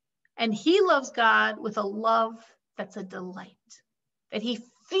 And he loves God with a love that's a delight, that he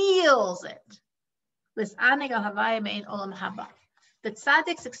feels it. The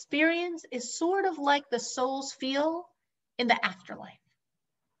tzaddik's experience is sort of like the soul's feel in the afterlife.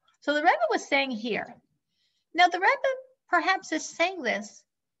 So the Rebbe was saying here, now the Rebbe perhaps is saying this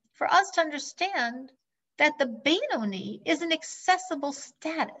for us to understand that the Benoni is an accessible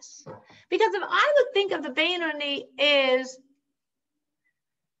status. Because if I would think of the Benoni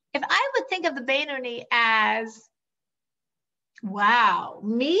as, wow,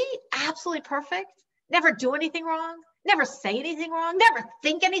 me, absolutely perfect, never do anything wrong, never say anything wrong, never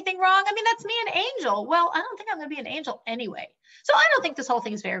think anything wrong. I mean, that's me, an angel. Well, I don't think I'm going to be an angel anyway. So I don't think this whole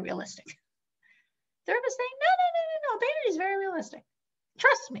thing is very realistic. The Rebbe is saying, no, Benoni is very realistic.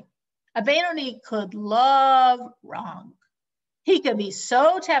 Trust me. A Benoni could love wrong. He could be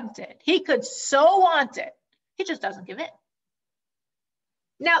so tempted. He could so want it. He just doesn't give in.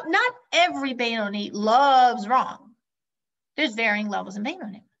 Now, not every Benoni loves wrong. There's varying levels in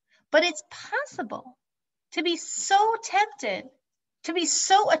Benoni. But it's possible to be so tempted, to be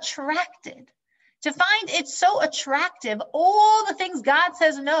so attracted, to find it so attractive, all the things God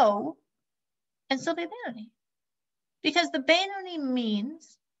says no, and still be a Benoni. Because the Benoni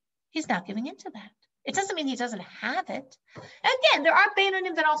means he's not giving into that. It doesn't mean he doesn't have it. And again, there are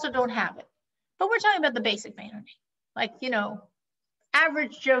Benonim that also don't have it. But we're talking about the basic Benoni. Like,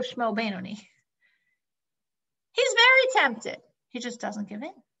 average Joe Schmo Benoni. He's very tempted. He just doesn't give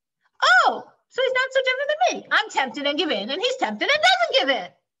in. Oh, so he's not so different than me. I'm tempted and give in, and he's tempted and doesn't give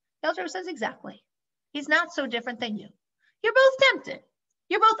in. The Elder says exactly. He's not so different than you. You're both tempted.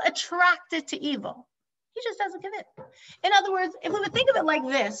 You're both attracted to evil. He just doesn't give in. In other words, if we would think of it like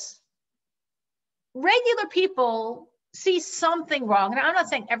this, regular people see something wrong. And I'm not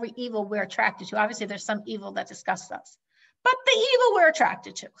saying every evil we're attracted to. Obviously, there's some evil that disgusts us. But the evil we're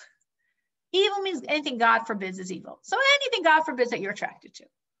attracted to. Evil means anything God forbids is evil. So anything God forbids that you're attracted to.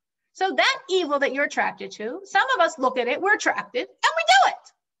 So that evil that you're attracted to, some of us look at it, we're attracted, and we do it.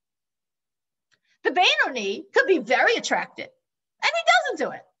 The Benoni could be very attracted, and he doesn't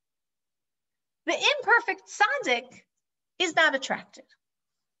do it. The imperfect tzaddik is not attracted.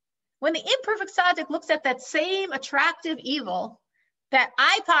 When the imperfect tzaddik looks at that same attractive evil that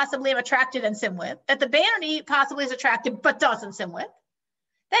I possibly am attracted and sin with, that the Benoni possibly is attracted but doesn't sin with,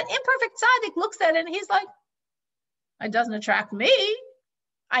 that imperfect tzaddik looks at it and he's like, it doesn't attract me.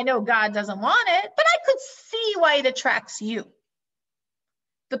 I know God doesn't want it, but I could see why it attracts you.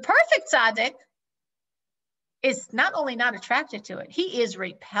 The perfect tzaddik is not only not attracted to it, he is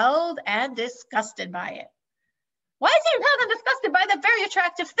repelled and disgusted by it. Why is he repelled and disgusted by that very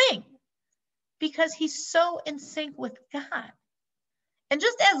attractive thing? Because he's so in sync with God. And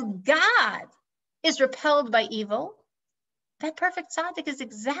just as God is repelled by evil, that perfect tzaddik is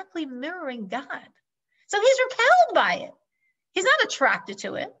exactly mirroring God. So he's repelled by it. He's not attracted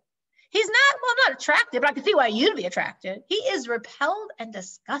to it. He's not attracted, but I can see why you'd be attracted. He is repelled and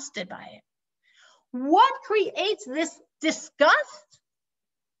disgusted by it. What creates this disgust?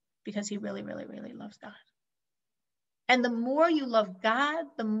 Because he really, really, really loves God. And the more you love God,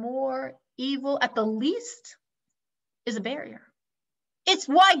 the more evil, at the least, is a barrier. It's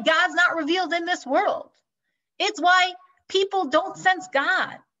why God's not revealed in this world. It's why people don't sense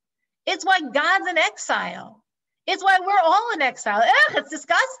God. It's why God's in exile. It's why we're all in exile. Ugh, it's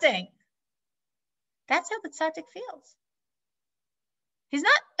disgusting. That's how the tzaddik feels. He's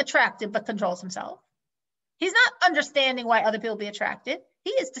not attracted, but controls himself. He's not understanding why other people be attracted. He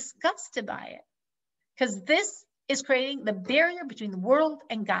is disgusted by it. Because this is creating the barrier between the world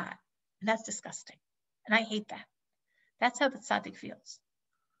and God. And that's disgusting. And I hate that. That's how the tzaddik feels.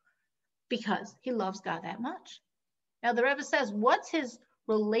 Because he loves God that much. Now the Rebbe says, what's his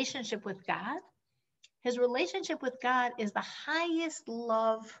relationship with God? His relationship with God is the highest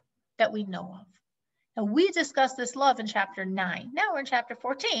love that we know of. And we discussed this love in chapter 9. Now we're in chapter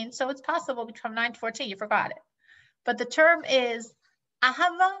 14, so it's possible from 9 to 14, you forgot it. But the term is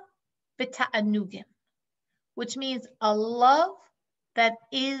ahava b'ta'anugim, which means a love that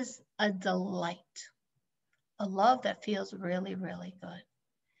is a delight. A love that feels really, really good.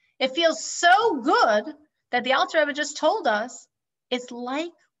 It feels so good that the Alter Rebbe just told us it's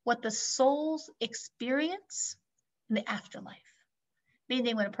like what the souls experience in the afterlife.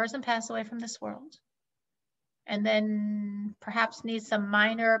 Meaning when a person passes away from this world, and then perhaps needs some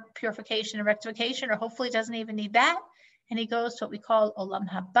minor purification and rectification, or hopefully doesn't even need that. And he goes to what we call Olam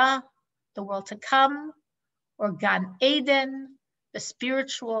Haba, the world to come, or Gan Eden, the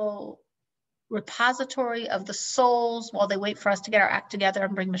spiritual repository of the souls while they wait for us to get our act together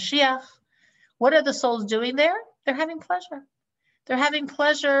and bring Mashiach. What are the souls doing there? They're having pleasure. They're having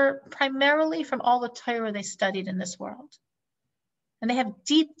pleasure primarily from all the Torah they studied in this world. And they have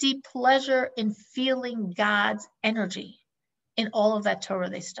deep, deep pleasure in feeling God's energy in all of that Torah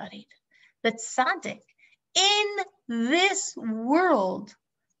they studied. The tzaddik in this world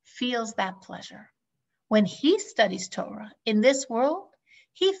feels that pleasure. When he studies Torah in this world,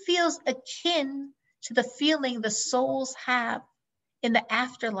 he feels akin to the feeling the souls have in the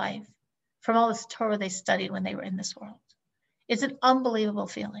afterlife from all this Torah they studied when they were in this world. It's an unbelievable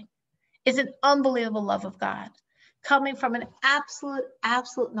feeling. It's an unbelievable love of God, coming from an absolute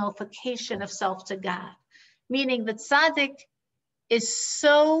nullification of self to God, meaning the tzaddik is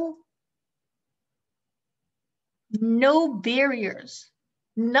so no barriers,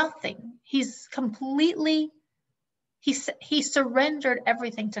 nothing. He's completely, he surrendered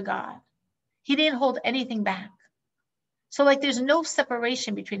everything to God. He didn't hold anything back. So like there's no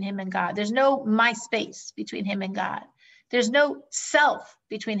separation between him and God. There's no my space between him and God. There's no self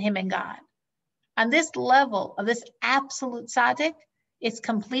between him and God. On this level of this absolute tzaddik, it's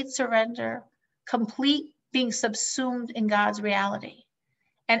complete surrender, complete being subsumed in God's reality.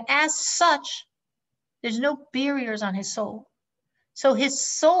 And as such, there's no barriers on his soul. So his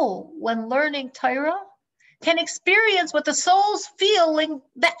soul, when learning Torah, can experience what the souls feel in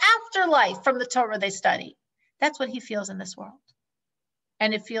the afterlife from the Torah they study. That's what he feels in this world.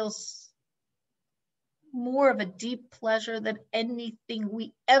 And it feels more of a deep pleasure than anything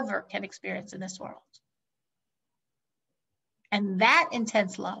we ever can experience in this world. And that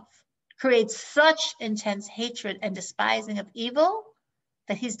intense love creates such intense hatred and despising of evil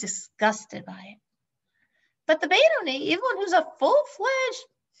that he's disgusted by it. But the Beinoni, even one who's a full-fledged,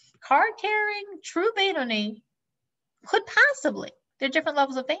 card-carrying, true Beinoni, could possibly, there are different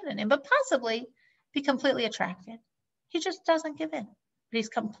levels of Beinoni, but possibly be completely attracted. He just doesn't give in, but he's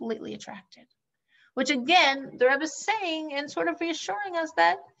completely attracted. Which again, the Rebbe is saying and sort of reassuring us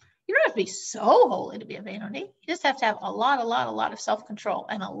that you don't have to be so holy to be a Beinoni. You just have to have a lot of self-control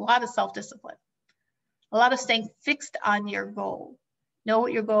and a lot of self-discipline. A lot of staying fixed on your goal. Know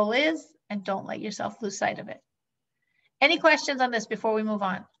what your goal is and don't let yourself lose sight of it. Any questions on this before we move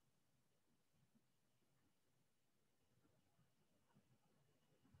on?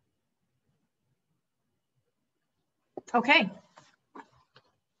 Okay.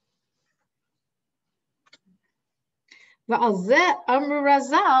 And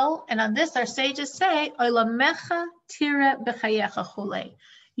on this our sages say,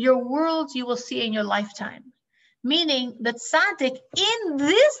 your worlds you will see in your lifetime. meaning that tzaddik in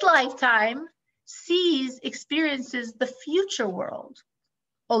this lifetime experiences the future world,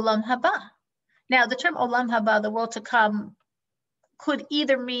 olam haba. Now, the term olam haba, the world to come, could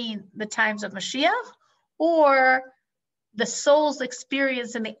either mean the times of Mashiach or the soul's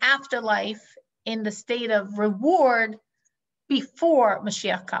experience in the afterlife in the state of reward before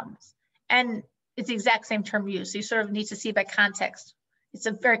Mashiach comes. And it's the exact same term used. So you sort of need to see by context. It's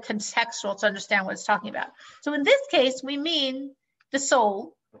a very contextual to understand what it's talking about. So in this case, we mean the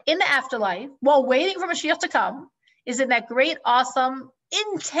soul in the afterlife while waiting for Mashiach to come is in that great, awesome,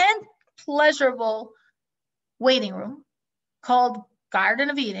 intense, pleasurable waiting room called Garden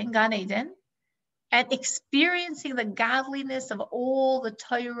of Eden, Gan Eden, and experiencing the godliness of all the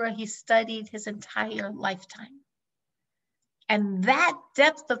Torah he studied his entire lifetime. And that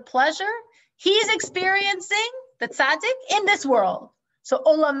depth of pleasure, he's experiencing the tzaddik in this world. So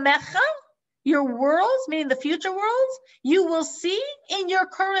olamecha, your worlds, meaning the future worlds, you will see in your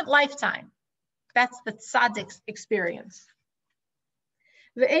current lifetime. That's the tzaddik's experience.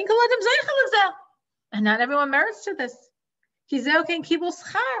 And not everyone merits to this. This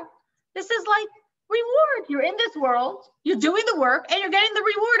is like reward. You're in this world, you're doing the work, and you're getting the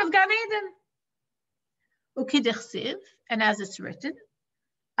reward of Gan Eden. And as it's written,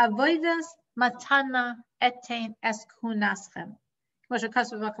 avodas matana etein eskunaschem.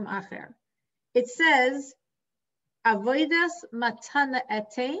 It says, avodas matana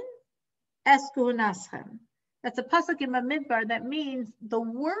etein eskunaschem. That's a pasuk in Bamidbar that means the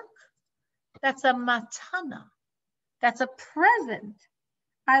work that's a matana, that's a present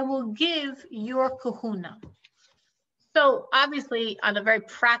I will give your kahuna. So obviously on a very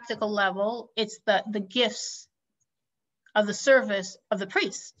practical level, it's the gifts of the service of the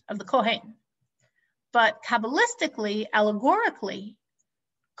priest, of the Kohen. But Kabbalistically, allegorically,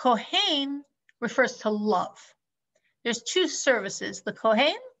 Kohen refers to love. There's two services, the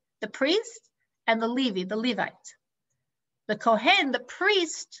Kohen, the priest, and the Levi, the Levite. The Kohen, the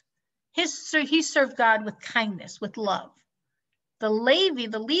priest, he served God with kindness, with love. The Levi,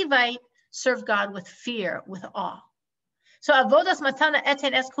 the Levite, served God with fear, with awe. So avodas matana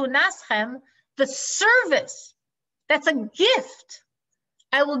eten eskunaschem, the service, that's a gift.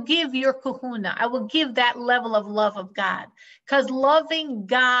 I will give your kahuna. I will give that level of love of God. Because loving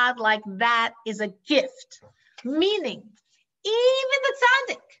God like that is a gift. Meaning, even the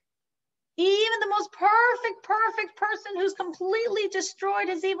tzaddik, even the most perfect person who's completely destroyed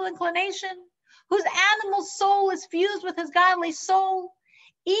his evil inclination, whose animal soul is fused with his godly soul,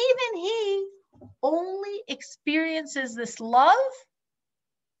 even he only experiences this love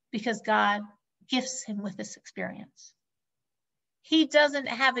because God gifts him with this experience. He doesn't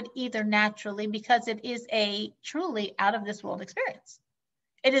have it either naturally because it is a truly out of this world experience.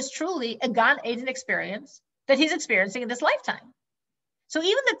 It is truly a Gan Eden experience that he's experiencing in this lifetime. So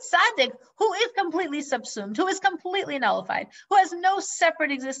even the tzaddik, who is completely subsumed, who is completely nullified, who has no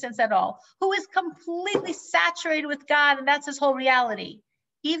separate existence at all, who is completely saturated with God, and that's his whole reality,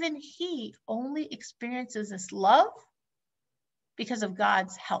 even he only experiences this love because of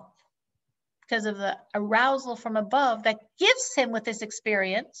God's help, because of the arousal from above that gives him with this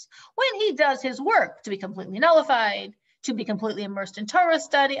experience when he does his work to be completely nullified, to be completely immersed in Torah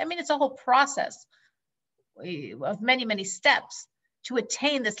study. I mean, it's a whole process of many, many steps to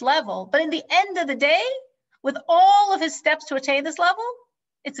attain this level. But in the end of the day, with all of his steps to attain this level,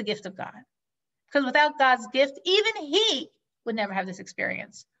 it's a gift of God. Because without God's gift, even he would never have this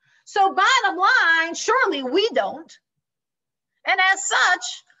experience. So bottom line, surely we don't. And as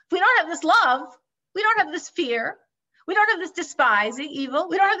such, if we don't have this love, we don't have this fear, we don't have this despising evil,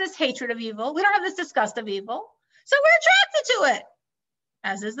 we don't have this hatred of evil, we don't have this disgust of evil. So we're attracted to it,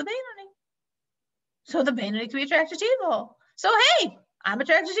 as is the Beinoni. So the Beinoni can be attracted to evil. So hey, I'm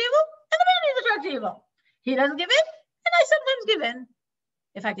attracted to evil, and the Beinoni is attracted to evil. He doesn't give in, and I sometimes give in.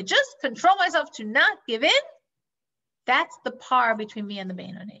 If I could just control myself to not give in, that's the par between me and the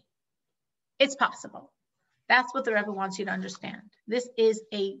Beinoni. It's possible. That's what the Rebbe wants you to understand. This is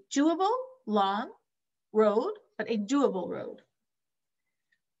a doable, long road, but a doable road.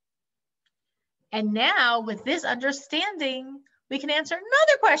 And now, with this understanding, we can answer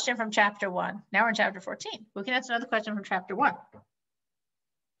another question from chapter 1. Now we're in chapter 14. We can answer another question from chapter 1.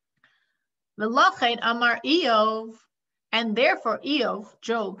 V'lachein amar Eov, and therefore Eov,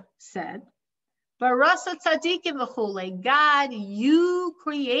 Job, said, Barasa tzadikim v'chule, God, you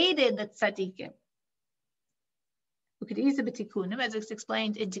created the tzadikim. We could easily be tikkunim, as it's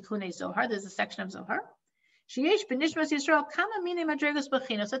explained in Tikkunei Zohar. There's a section of Zohar. Sheyesh b'nishmas Yisrael kama mine madregos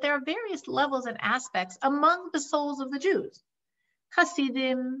b'chinos, that there are various levels and aspects among the souls of the Jews.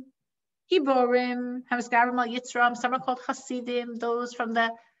 Hasidim, Giborim, Hamaskarim al Yitzram, some are called Hasidim, those from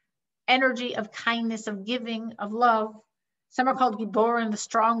the energy of kindness, of giving, of love. Some are called Giborim, the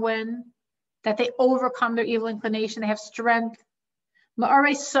strong one, that they overcome their evil inclination, they have strength.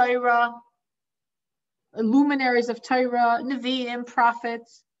 Ma'arei Soira, luminaries of Torah, Nevi'im,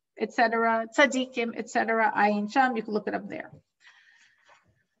 prophets, etc., Tzadikim, etc., Ayin Sham, you can look it up there.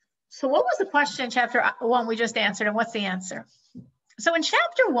 So what was the question in chapter 1 we just answered, and what's the answer? So in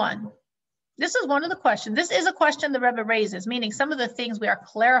chapter 1, this is one of the questions. This is a question the Rebbe raises, meaning some of the things we are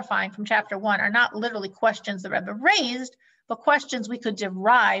clarifying from chapter 1 are not literally questions the Rebbe raised, but questions we could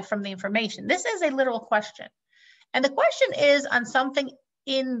derive from the information. This is a literal question. And the question is on something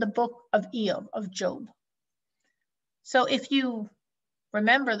in the book of Eov, of Job. So if you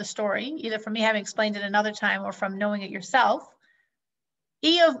remember the story, either from me having explained it another time or from knowing it yourself,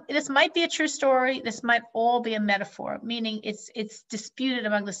 Eov, this might be a true story. This might all be a metaphor, meaning it's disputed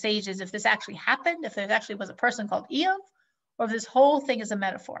among the sages if this actually happened, if there actually was a person called Eov, or if this whole thing is a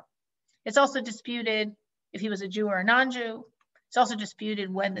metaphor. It's also disputed if he was a Jew or a non-Jew. It's also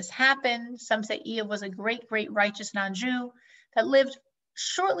disputed when this happened. Some say Eov was a great, great righteous non-Jew that lived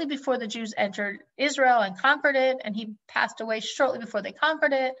shortly before the Jews entered Israel and conquered it, and he passed away shortly before they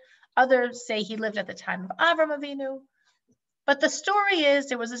conquered it. Others say he lived at the time of Avram Avinu. But the story is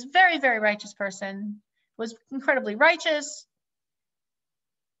there was this very, very righteous person, was incredibly righteous,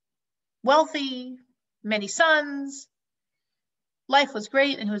 wealthy, many sons. Life was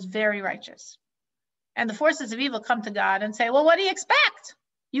great, and he was very righteous. And the forces of evil come to God and say, well, what do you expect?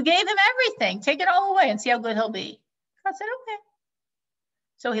 You gave him everything. Take it all away and see how good he'll be. God said, okay.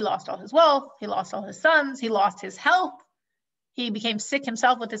 So he lost all his wealth. He lost all his sons. He lost his health. He became sick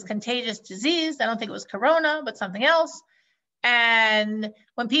himself with this contagious disease. I don't think it was corona, but something else. And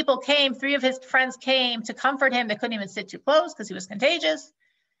when people came, 3 of his friends came to comfort him. They couldn't even sit too close because he was contagious.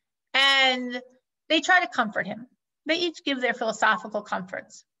 And they try to comfort him. They each give their philosophical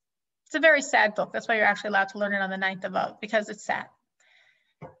comforts. It's a very sad book. That's why you're actually allowed to learn it on the 9th of Av, because it's sad.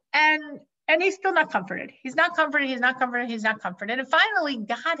 And he's still not comforted. He's not comforted. He's not comforted. He's not comforted. And finally,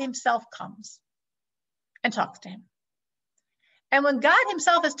 God himself comes and talks to him. And when God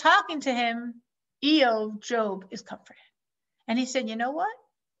himself is talking to him, Eov, Job, is comforted. And he said, you know what?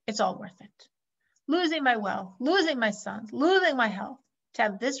 It's all worth it. Losing my wealth, losing my sons, losing my health, to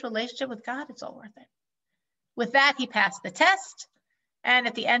have this relationship with God, it's all worth it. With that, he passed the test. And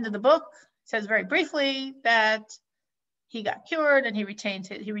at the end of the book, it says very briefly that he got cured and he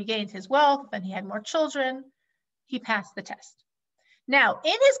regained his wealth and he had more children. He passed the test. Now,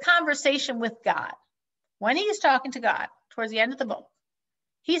 in his conversation with God, when he is talking to God towards the end of the book,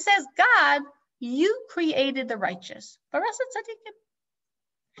 he says, God, you created the righteous.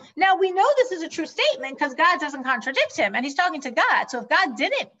 Now, we know this is a true statement because God doesn't contradict him and he's talking to God. So if God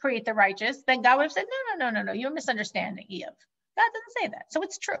didn't create the righteous, then God would have said, no, you're misunderstanding, Eov. God doesn't say that. So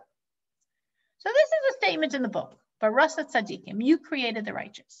it's true. So this is a statement in the book. Barasat Tzadikim, you created the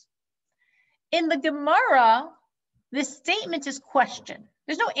righteous. In the Gemara, this statement is question.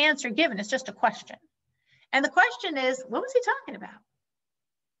 There's no answer given. It's just a question. And the question is, what was he talking about?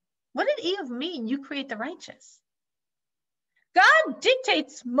 What did Eov mean, you create the righteous? God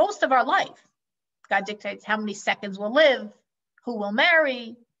dictates most of our life. God dictates how many seconds we'll live, who we'll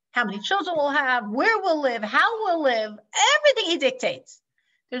marry, how many children we'll have, where we'll live, how we'll live, everything he dictates.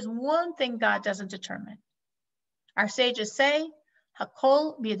 There's one thing God doesn't determine. Our sages say,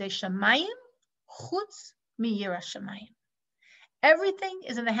 Hakol b'yedei shamayim, chutz miyira shamayim. Everything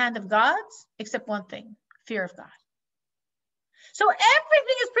is in the hand of God except one thing, fear of God. So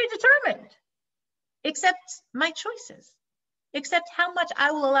everything is predetermined except my choices, except how much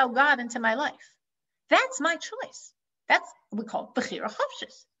I will allow God into my life. That's my choice. That's what we call bechira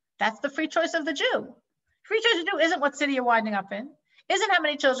chofshis. That's the free choice of the Jew. Free choice of the Jew isn't what city you're winding up in, isn't how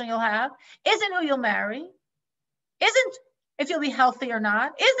many children you'll have, isn't who you'll marry, isn't if you'll be healthy or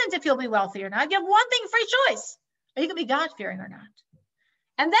not, isn't if you'll be wealthy or not. You have one thing, free choice. Are you going to be God-fearing or not?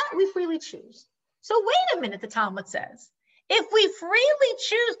 And that we freely choose. So wait a minute, the Talmud says. If we freely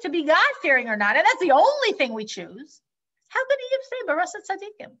choose to be God-fearing or not, and that's the only thing we choose, how could he say, Barasat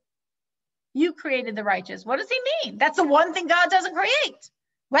Tzadikim? You created the righteous. What does he mean? That's the one thing God doesn't create.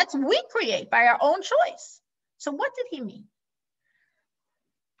 That's we create by our own choice. So what did he mean?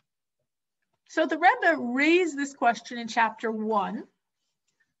 So the Rebbe raised this question in chapter 1.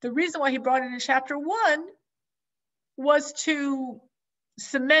 The reason why he brought it in chapter 1 was to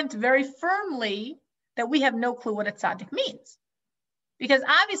cement very firmly that we have no clue what a tzaddik means. Because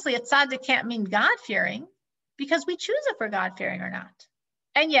obviously a tzaddik can't mean God-fearing because we choose if we're God-fearing or not.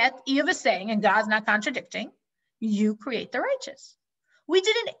 And yet Eov is saying, and God's not contradicting, you create the righteous. We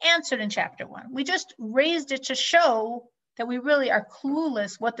didn't answer it in chapter 1. We just raised it to show that we really are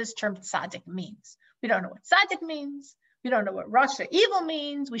clueless what this term tzaddik means. We don't know what tzaddik means. We don't know what Rasha evil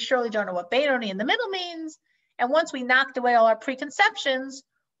means. We surely don't know what Benoni in the middle means. And once we knocked away all our preconceptions,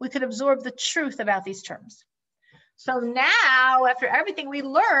 we could absorb the truth about these terms. So now, after everything we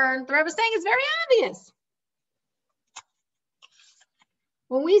learned, the Rebbe is saying it's very obvious.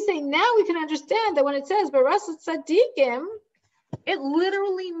 When we say now we can understand that when it says Barasat Tzadikim, it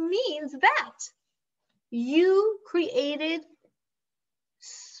literally means that you created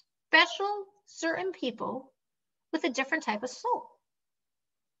special certain people with a different type of soul,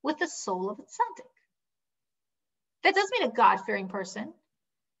 with the soul of a tzaddik. That doesn't mean a God-fearing person.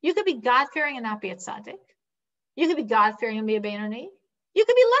 You could be God-fearing and not be a tzaddik. You could be God-fearing and be a Benoni. You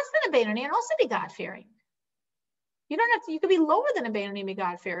could be less than a Benoni and also be God-fearing. You don't have to, you could be lower than a Benoni and be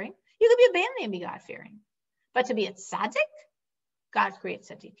God-fearing. You could be a Benoni and be God-fearing. But to be a tzaddik, God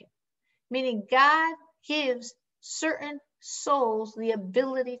creates tzaddikim. Meaning God gives certain souls the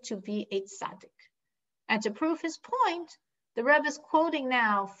ability to be a tzaddik. And to prove his point, the Rebbe is quoting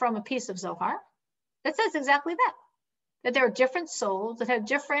now from a piece of Zohar that says exactly that there are different souls that have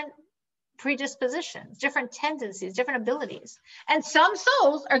different predispositions, different tendencies, different abilities. And some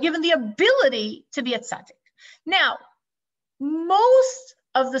souls are given the ability to be a tzaddik. Now, most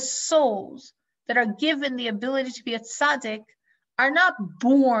of the souls that are given the ability to be a tzaddik are not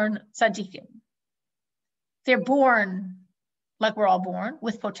born tzaddikim. They're born like we're all born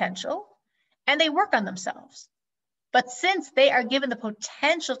with potential, and they work on themselves. But since they are given the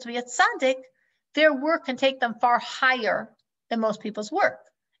potential to be a tzaddik, their work can take them far higher than most people's work.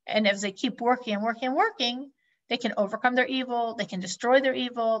 And as they keep working and working and working, they can overcome their evil, they can destroy their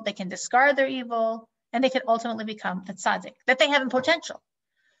evil, they can discard their evil, and they can ultimately become the tzaddik that they have in potential.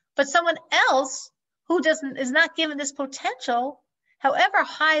 But someone else who is not given this potential, however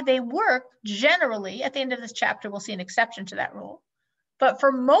high they work, generally, at the end of this chapter, we'll see an exception to that rule. But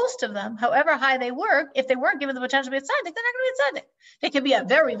for most of them, however high they work, if they weren't given the potential to be a tzaddik, they're not going to be a tzaddik. They could be a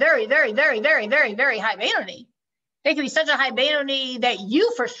very, very, very, very, very, very, very high Benoni. They could be such a high Benoni that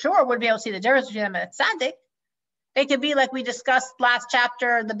you for sure would be able to see the difference between them and a tzaddik. They could be like we discussed last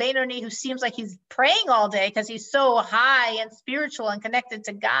chapter, the Benoni who seems like he's praying all day because he's so high and spiritual and connected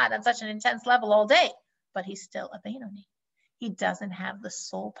to God on such an intense level all day, but he's still a Benoni. He doesn't have the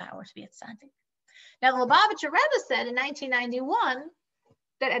soul power to be a tzaddik. Now, the Lubavitcher Rebbe said in 1991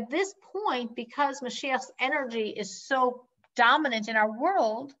 that at this point, because Mashiach's energy is so dominant in our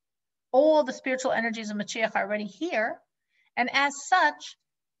world, all the spiritual energies of Mashiach are already here. And as such,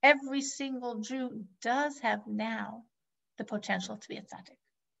 every single Jew does have now the potential to be a tzaddik.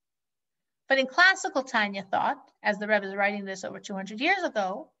 But in classical Tanya thought, as the Rebbe is writing this over 200 years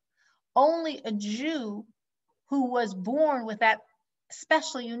ago, only a Jew who was born with that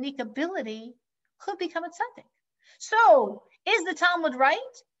special, unique ability could become a tzaddik. So, is the Talmud right?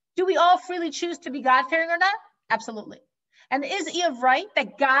 Do we all freely choose to be God-fearing or not? Absolutely. And is Eov right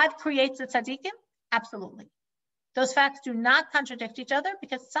that God creates the tzaddikim? Absolutely. Those facts do not contradict each other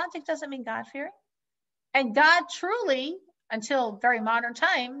because tzaddik doesn't mean God-fearing. And God truly, until very modern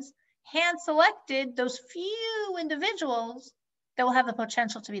times, hand-selected those few individuals that will have the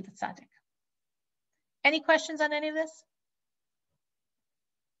potential to be the tzaddik. Any questions on any of this?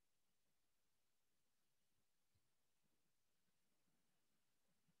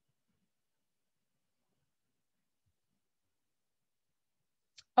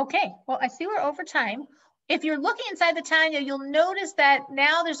 Okay, well, I see we're over time. If you're looking inside the Tanya, you'll notice that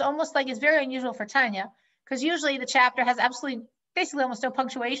now there's almost like, it's very unusual for Tanya, because usually the chapter has basically almost no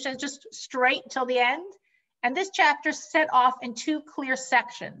punctuation, it's just straight till the end. And this chapter set off in two clear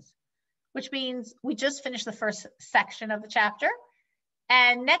sections, which means we just finished the first section of the chapter.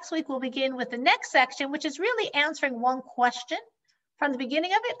 And next week we'll begin with the next section, which is really answering one question from the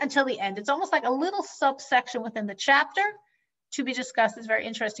beginning of it until the end. It's almost like a little subsection within the chapter to be discussed. This very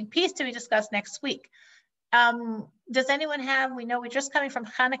interesting piece to be discussed next week. Does anyone have, we know we're just coming from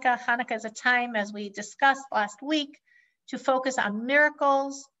Hanukkah. Hanukkah is a time, as we discussed last week, to focus on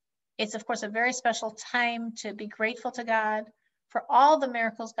miracles. It's, of course, a very special time to be grateful to God for all the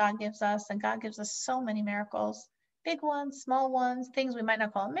miracles God gives us. And God gives us so many miracles, big ones, small ones, things we might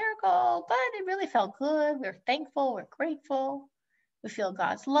not call a miracle, but it really felt good. We're thankful, we're grateful. We feel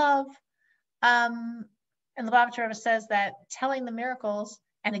God's love. And the Lubavitcher Rebbe says that telling the miracles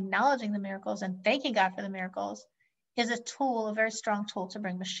and acknowledging the miracles and thanking God for the miracles is a tool, a very strong tool to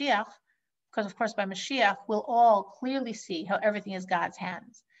bring Mashiach, because of course by Mashiach, we'll all clearly see how everything is God's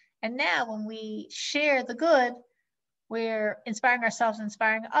hands. And now when we share the good, we're inspiring ourselves,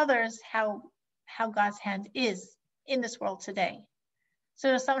 inspiring others how God's hand is in this world today.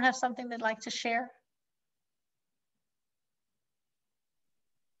 So does someone have something they'd like to share?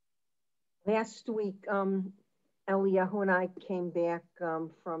 Last week, Eliyahu and I came back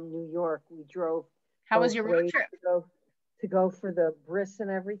from New York. We drove. How was your road trip? To go for the bris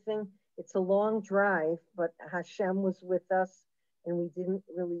and everything. It's a long drive, but Hashem was with us, and we didn't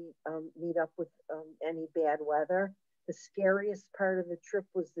really meet up with any bad weather. The scariest part of the trip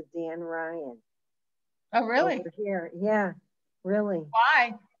was the Dan Ryan. Oh, really? Over here, yeah, really.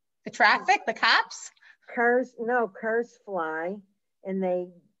 Why? The traffic, the cops? Cars fly, and they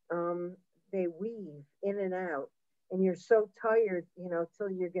weave in and out, and you're so tired, till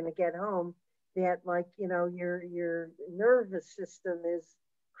you're gonna get home, that your nervous system is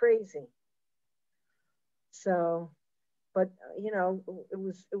crazy. So, but it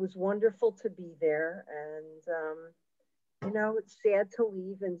was wonderful to be there, and it's sad to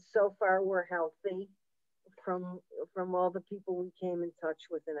leave, and so far we're healthy from all the people we came in touch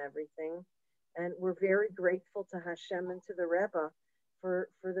with and everything, and we're very grateful to Hashem and to the Rebbe for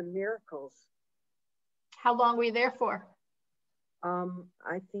the miracles. How long were you there for?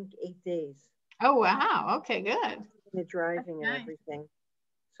 I think 8 days. Oh, wow. Okay, good. The driving and everything.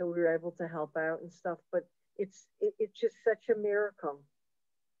 So we were able to help out and stuff, but it's just such a miracle.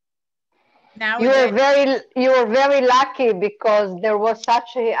 Now you were very lucky, because there was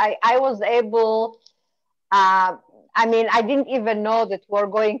I was able, I mean, I didn't even know that we're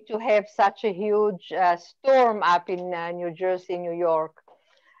going to have such a huge storm up in New Jersey, New York.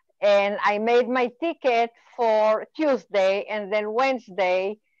 And I made my ticket for Tuesday, and then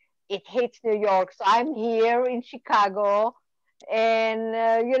Wednesday it hits New York. So I'm here in Chicago, and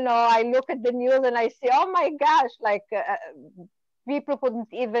I look at the news and I say, oh my gosh, like people couldn't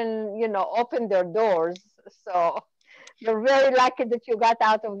even, open their doors. So you're very lucky that you got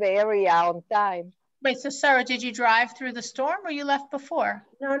out of the area on time. Wait, so Sarah, did you drive through the storm, or you left before?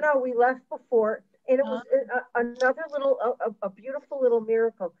 No, we left before, and it was another a beautiful little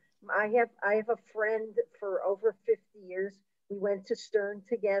miracle. I have a friend for over 50 years. We went to Stern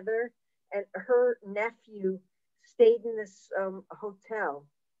together, and her nephew stayed in this hotel,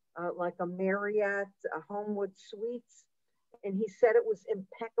 like a Marriott, a Homewood Suites, and he said it was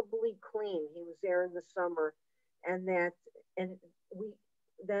impeccably clean. He was there in the summer, and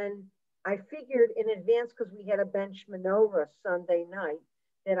I figured in advance, because we had a bench menorah Sunday night,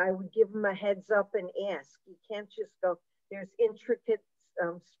 that I would give him a heads up and ask. You can't just go, there's intricate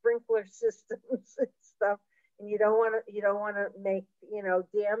sprinkler systems and stuff, and you don't want to make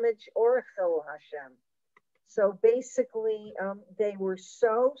damage or chil Hashem. So basically, they were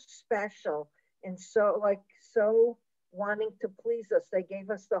so special and so wanting to please us. They gave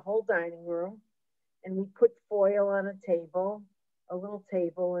us the whole dining room, and we put foil on a little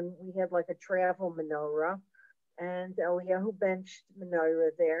table, and we had like a travel menorah, and Eliyahu benched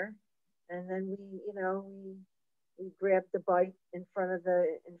menorah there, and then we grabbed the bite in front of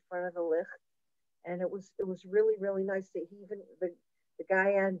the licht, and it was really, really nice that the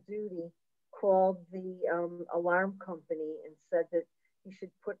guy on duty called the alarm company and said that he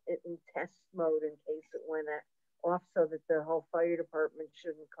should put it in test mode in case it went off, so that the whole fire department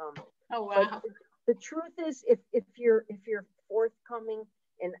shouldn't come. Oh, wow. But the truth is, if you're forthcoming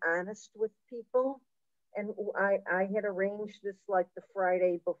and honest with people, and I had arranged this like the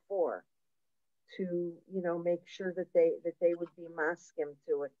Friday before to make sure that they would be maskim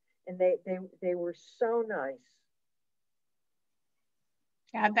to it, and they were so nice.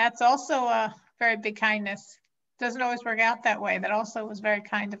 Yeah, that's also a very big kindness. Doesn't always work out that way. That also was very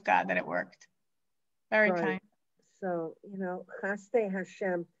kind of God that it worked. Very kind. So Chaste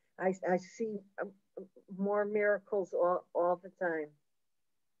Hashem, I see more miracles all the time.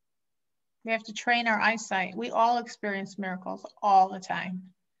 We have to train our eyesight. We all experience miracles all the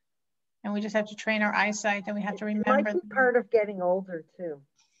time, and we just have to train our eyesight, and we have to remember. It might be part of getting older too.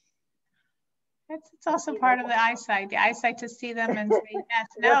 It's also part of the eyesight to see them and say yes.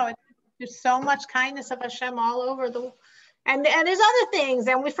 No, there's so much kindness of Hashem all over and there's other things,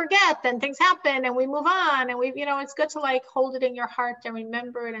 and we forget, then things happen, and we move on, and it's good to like hold it in your heart and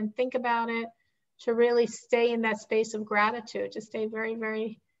remember it and think about it, to really stay in that space of gratitude, to stay very,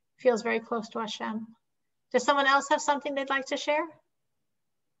 very, feels very close to Hashem. Does someone else have something they'd like to share?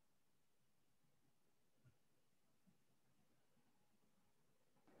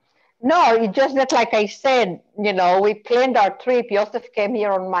 No, it's just that, like I said, we planned our trip. Yosef came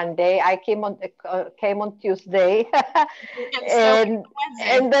here on Monday. I came on Tuesday, and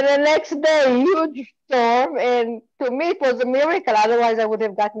then the next day, huge storm. And to me, it was a miracle. Otherwise, I would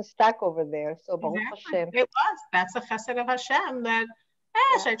have gotten stuck over there. So, Baruch Hashem. It was. That's the chesed of Hashem. That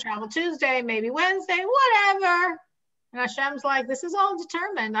should I travel Tuesday, maybe Wednesday, whatever. And Hashem's like, this is all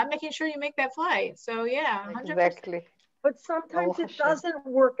determined. I'm making sure you make that flight. So yeah, 100%. Exactly. But sometimes it doesn't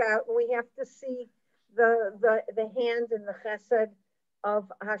work out, and we have to see the hand and the chesed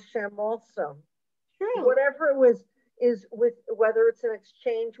of Hashem also. True. Whatever it was is with, whether it's an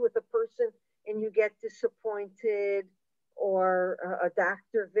exchange with a person and you get disappointed, or a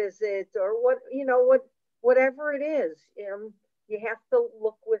doctor visit, or whatever it is, you have to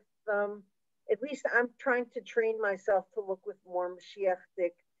look with at least I'm trying to train myself to look with more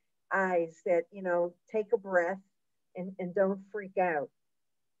Mashiachic eyes, that take a breath and don't freak out.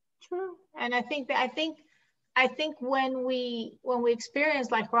 True. And I think when we experience,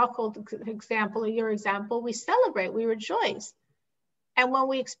 like Rachel's example, or your example, we celebrate, we rejoice. And when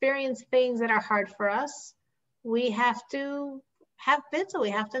we experience things that are hard for us, we have to have bittul,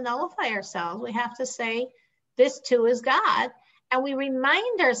 we have to nullify ourselves. We have to say, this too is God. And we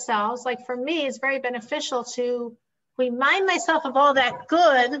remind ourselves, like for me, it's very beneficial to remind myself of all that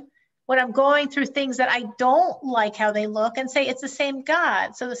good when I'm going through things that I don't like how they look, and say, it's the same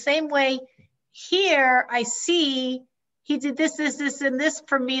God. So the same way here, I see he did this, and this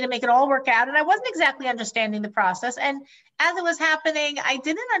for me to make it all work out. And I wasn't exactly understanding the process. And as it was happening, I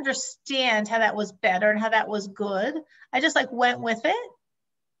didn't understand how that was better and how that was good. I just went with it.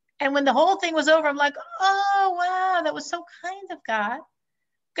 And when the whole thing was over, I'm like, oh, wow, that was so kind of God.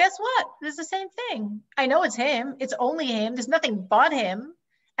 Guess what? It's the same thing. I know it's him. It's only him. There's nothing but him.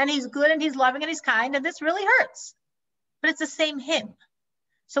 And he's good and he's loving and he's kind. And this really hurts. But it's the same him.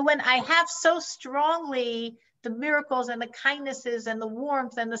 So when I have so strongly the miracles and the kindnesses and the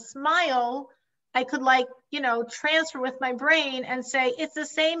warmth and the smile, I could transfer with my brain and say, it's the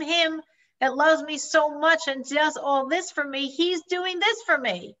same him that loves me so much and does all this for me. He's doing this for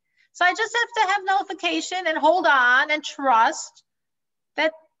me. So I just have to have nullification and hold on and trust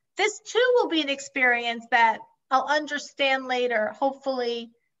that this too will be an experience that I'll understand later,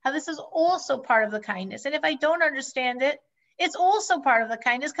 hopefully, how this is also part of the kindness. And if I don't understand it, it's also part of the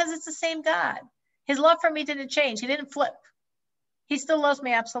kindness, because it's the same God. His love for me didn't change. He didn't flip. He still loves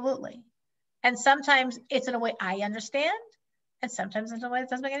me absolutely. And sometimes it's in a way I understand, and sometimes it's in a way that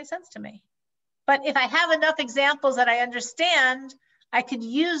doesn't make any sense to me. But if I have enough examples that I understand, I could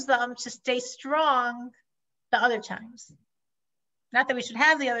use them to stay strong the other times. Not that we should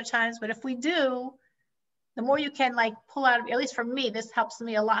have the other times, but if we do, the more you can pull out, at least for me, this helps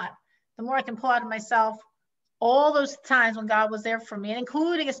me a lot. The more I can pull out of myself all those times when God was there for me, and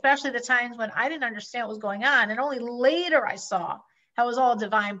including especially the times when I didn't understand what was going on, and only later I saw how it was all a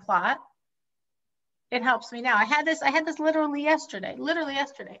divine plot. It helps me now. I had this literally yesterday,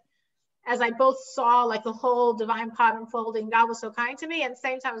 as I both saw the whole divine plot unfolding. God was so kind to me, and at the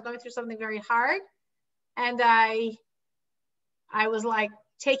same time I was going through something very hard, and I was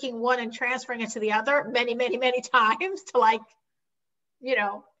taking one and transferring it to the other many, many, many times to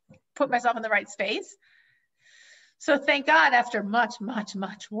put myself in the right space. So thank God, after much, much,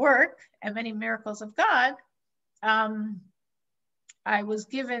 much work and many miracles of God, I was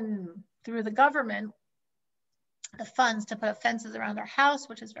given through the government the funds to put up fences around our house,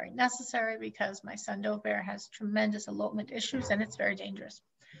 which is very necessary because my son Dover has tremendous elopement issues and it's very dangerous.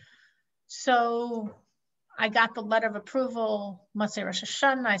 So I got the letter of approval, Motzei Rosh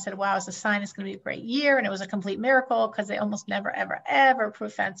Hashanah. I said, wow, it's a sign it's going to be a great year. And it was a complete miracle, because they almost never, ever, ever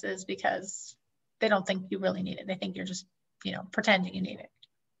approve fences because they don't think you really need it. They think you're just, pretending you need it.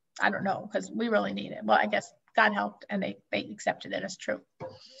 I don't know, because we really need it. Well, I guess God helped and they accepted it as true.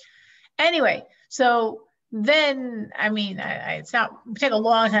 Anyway, so then, it take a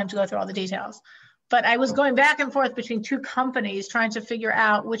long time to go through all the details, but I was going back and forth between two companies trying to figure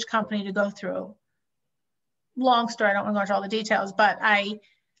out which company to go through. Long story, I don't want to go into all the details, but I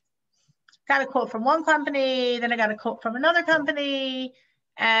got a quote from one company, then I got a quote from another company,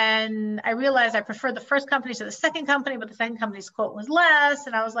 and I realized I preferred the first company to the second company, but the second company's quote was less,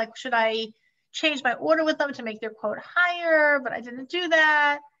 and I was like, should I change my order with them to make their quote higher? But I didn't do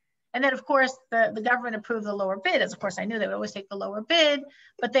that. And then, of course, the government approved the lower bid, as of course I knew they would always take the lower bid,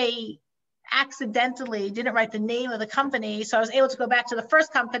 but they accidentally didn't write the name of the company. So I was able to go back to the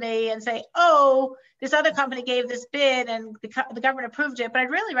first company and say, oh, this other company gave this bid and the government approved it, but I'd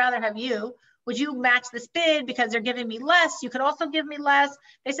really rather have you. Would you match this bid because they're giving me less? You could also give me less.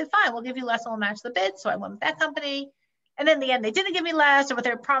 They said, fine, we'll give you less and we'll match the bid. So I went with that company. And then in the end, they didn't give me less, or what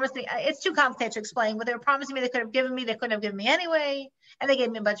they were promising. It's too complicated to explain. What they were promising me, they could have given me, they couldn't have given me anyway. And they gave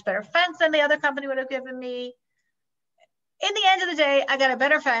me a much better fence than the other company would have given me. In the end of the day, I got a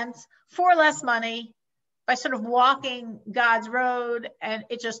better fence for less money by sort of walking God's road, and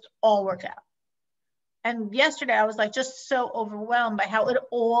it just all worked out. And yesterday I was just so overwhelmed by how it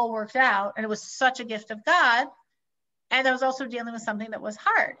all worked out, and it was such a gift of God. And I was also dealing with something that was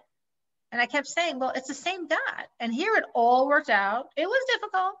hard. And I kept saying, well, it's the same God. And here it all worked out. It was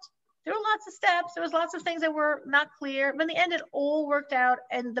difficult. There were lots of steps. There was lots of things that were not clear. But in the end, it all worked out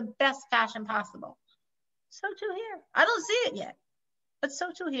in the best fashion possible. So too here. I don't see it yet. But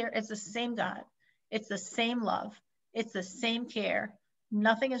so too here. It's the same God. It's the same love. It's the same care.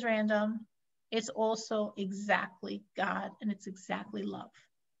 Nothing is random. It's also exactly God. And it's exactly love.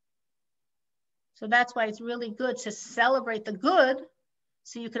 So that's why it's really good to celebrate the good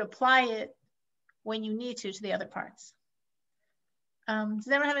so you could apply it when you need to the other parts. Does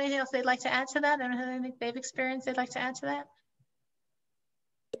anyone have anything else they'd like to add to that? Anyone have anything they've experienced they'd like to add to that?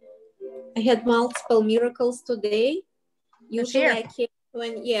 I had multiple miracles today. Usually I can't,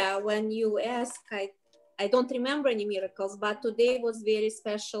 when you ask, I don't remember any miracles, but today was very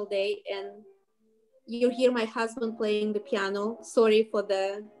special day, and you hear my husband playing the piano. Sorry for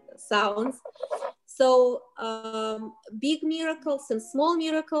the sounds. So big miracles and small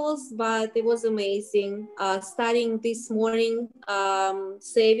miracles, but it was amazing. Starting this morning,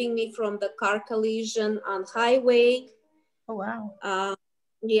 saving me from the car collision on highway. Oh, wow.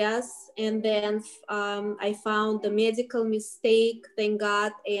 Yes, and then I found the medical mistake, thank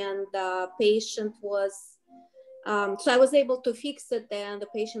God, and the patient was, so I was able to fix it, and the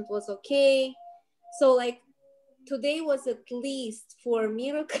patient was okay. So like today was at least 4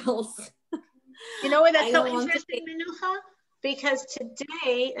 miracles. You know what, that's so interesting, Menucha? Because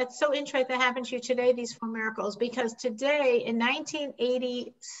today, it's so interesting that happened to you today, these 4 miracles, because today in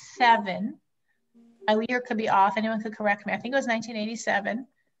 1987, my year could be off, anyone could correct me, I think it was 1987.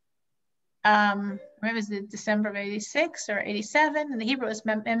 Maybe it was the December of 86 or 87, and the Hebrew is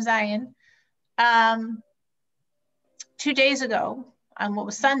Mem Zion. 2 days ago, on what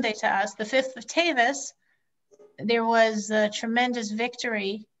was Sunday to us, the 5th of Tavis, there was a tremendous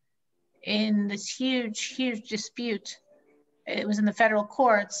victory in this huge dispute. It was in the federal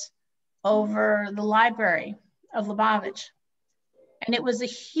courts over the library of Lubavitch. And it was a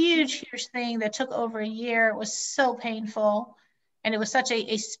huge thing that took over a year. It was so painful. And it was such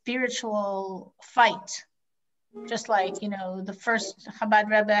a spiritual fight. Just like, you know, the first Chabad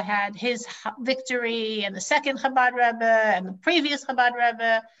Rebbe had his victory, and the second Chabad Rebbe, and the previous Chabad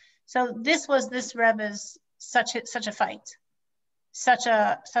Rebbe. So this was this Rebbe's such a fight. Such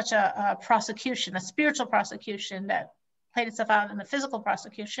a prosecution, a spiritual prosecution that played itself out in the physical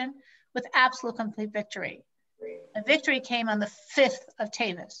prosecution with absolute complete victory. The victory came on the 5th of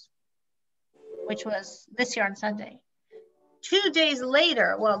Tavis, which was this year on Sunday. 2 days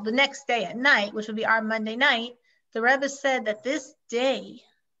later, well, the next day at night, which would be our Monday night, the Rebbe said that this day,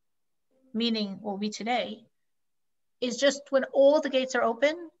 meaning will be today, is just when all the gates are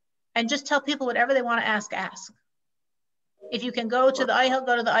open, and just tell people whatever they want to ask. If you can go to the IHEL,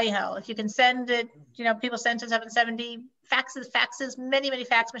 go to the IHEL. If you can send it, you know, people sent to 770, faxes, many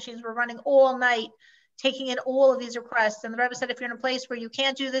fax machines were running all night, taking in all of these requests. And the Rebbe said, if you're in a place where you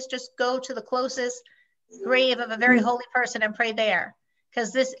can't do this, just go to the closest grave of a very holy person and pray there.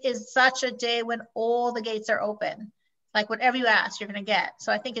 Because this is such a day when all the gates are open. Like whatever you ask, you're going to get.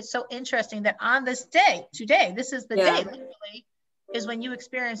 So I think it's so interesting that on this day, today, this is the day, literally, is when you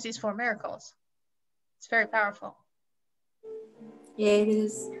experience these 4 miracles. It's very powerful. Yeah, it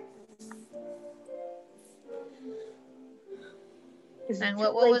is. And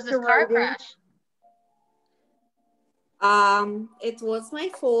what was this car crash? It was my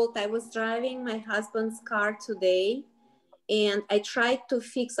fault. I was driving my husband's car today, and I tried to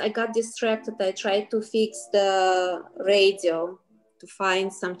fix, I got distracted. I tried to fix the radio to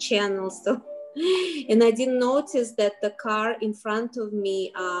find some channels. So, and I didn't notice that the car in front of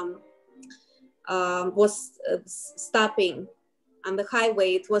me was stopping on the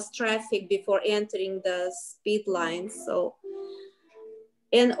highway. It was traffic before entering the speed line. So,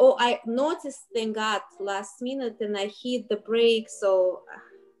 and I noticed, thank God, last minute, and I hit the brake. So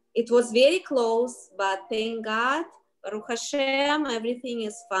it was very close, but thank God, Baruch Hashem, everything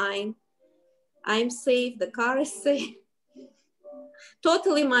is fine. I'm safe, the car is safe.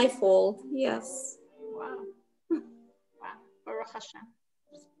 Totally my fault, yes. Wow. Wow, Baruch Hashem.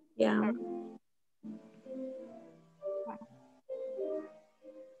 Yeah.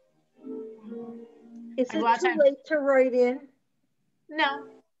 Is it too late to write in? No.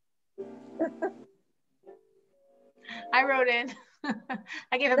 I wrote in.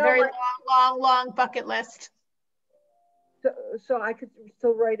 I gave a very long bucket list. So I could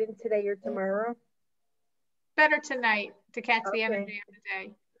still write in today or tomorrow? Better tonight to catch the energy of the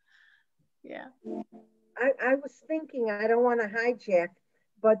day. Yeah. I was thinking, I don't want to hijack,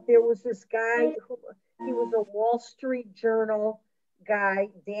 but there was this guy who, he was a Wall Street Journal guy,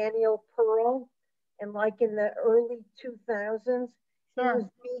 Daniel Pearl, and like in the early 2000s,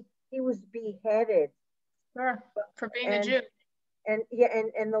 he was beheaded. Sure. For being a Jew. And yeah,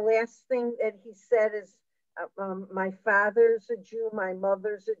 and the last thing that he said is, my father's a Jew, my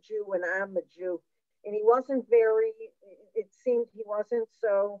mother's a Jew, and I'm a Jew. And he wasn't very, it seemed he wasn't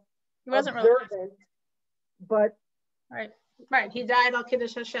so observant, really, but. Right. He died al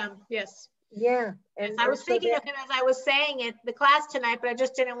Kiddush Hashem. Yes. Yeah. And I was thinking of him as I was saying it, the class tonight, but I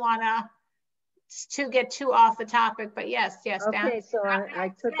just didn't want to get too off the topic. But yes. Okay, so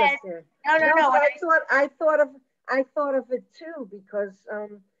I took us there. No. I thought of it too, because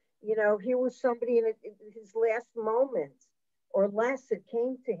you know, here was somebody in his last moments or less, it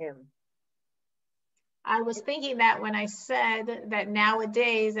came to him. I was thinking that when I said that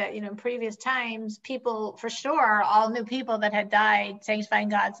nowadays, that, you know, in previous times, people for sure all knew people that had died sanctifying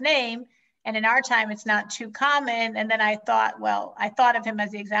God's name. And in our time, it's not too common. And then I thought of him as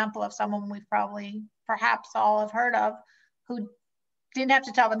the example of someone we perhaps all have heard of, who didn't have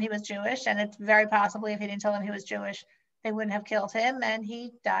to tell them he was Jewish. And it's very possibly if he didn't tell them he was Jewish, they wouldn't have killed him. And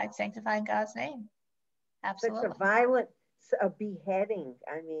he died sanctifying God's name. Absolutely. Such a violent, a beheading.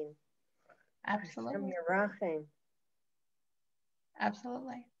 I mean. Absolutely.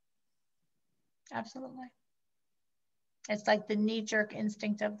 It's like the knee-jerk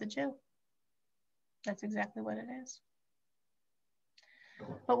instinct of the Jew. That's exactly what it is.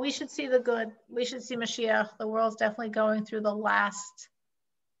 But we should see the good. We should see Mashiach. The world's definitely going through the last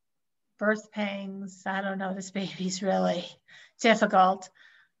birth pangs. I don't know, this baby's really difficult,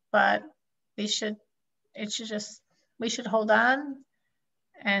 but we should hold on,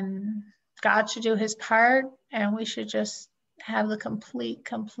 and God should do his part, and we should just have the complete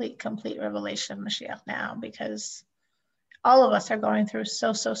revelation of Mashiach now, because all of us are going through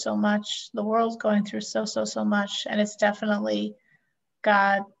so much. The world's going through so much, and it's definitely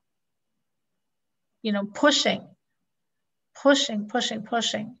God, you know, pushing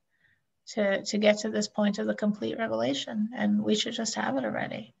to get to this point of the complete revelation, and we should just have it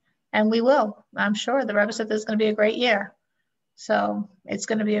already, and we will. I'm sure the Rebbe said this is going to be a great year, so it's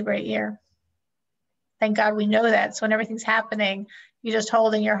going to be a great year. Thank God we know that. So when everything's happening, you just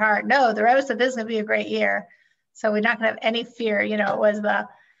hold in your heart, no, the Rebbe said this is going to be a great year. So we're not going to have any fear. You know, it was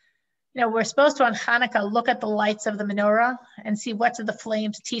we're supposed to on Hanukkah look at the lights of the menorah and see what did the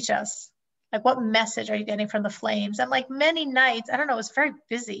flames teach us? Like, what message are you getting from the flames? And like many nights, I don't know, it was very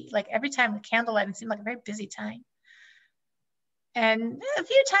busy. Like every time the candlelight, it seemed like a very busy time. And a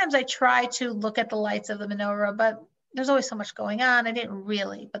few times I tried to look at the lights of the menorah, but there's always so much going on. I didn't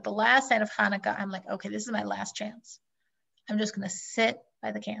really, but the last night of Hanukkah, I'm like, okay, this is my last chance. I'm just going to sit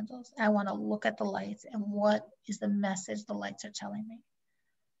by the candles. I want to look at the lights and what is the message the lights are telling me.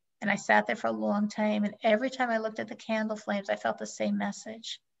 And I sat there for a long time. And every time I looked at the candle flames, I felt the same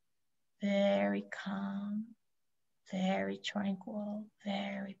message. Very calm, very tranquil,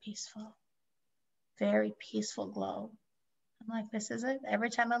 very peaceful glow. I'm like, this is it. Every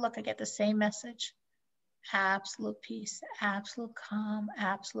time I look, I get the same message. Absolute peace, absolute calm,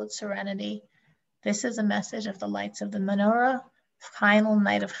 absolute serenity. This is a message of the lights of the menorah, final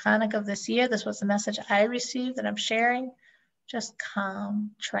night of Hanukkah of this year. This was the message I received that I'm sharing. Just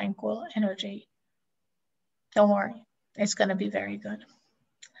calm, tranquil energy. Don't worry, it's going to be very good.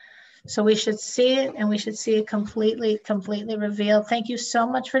 So we should see it, and we should see it completely revealed. Thank you so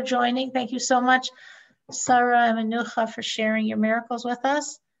much for joining. Thank you so much, Sarah and Menucha, for sharing your miracles with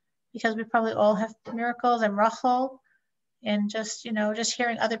us, because we probably all have miracles, and Rachel, and just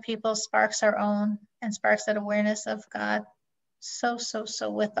hearing other people sparks our own and sparks that awareness of God so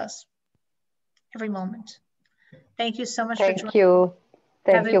with us every moment. Thank you so much for joining.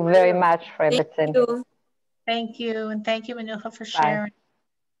 Thank you very much, Rebbetzin. Thank you, and thank you, Menucha, for sharing.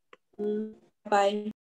 Bye.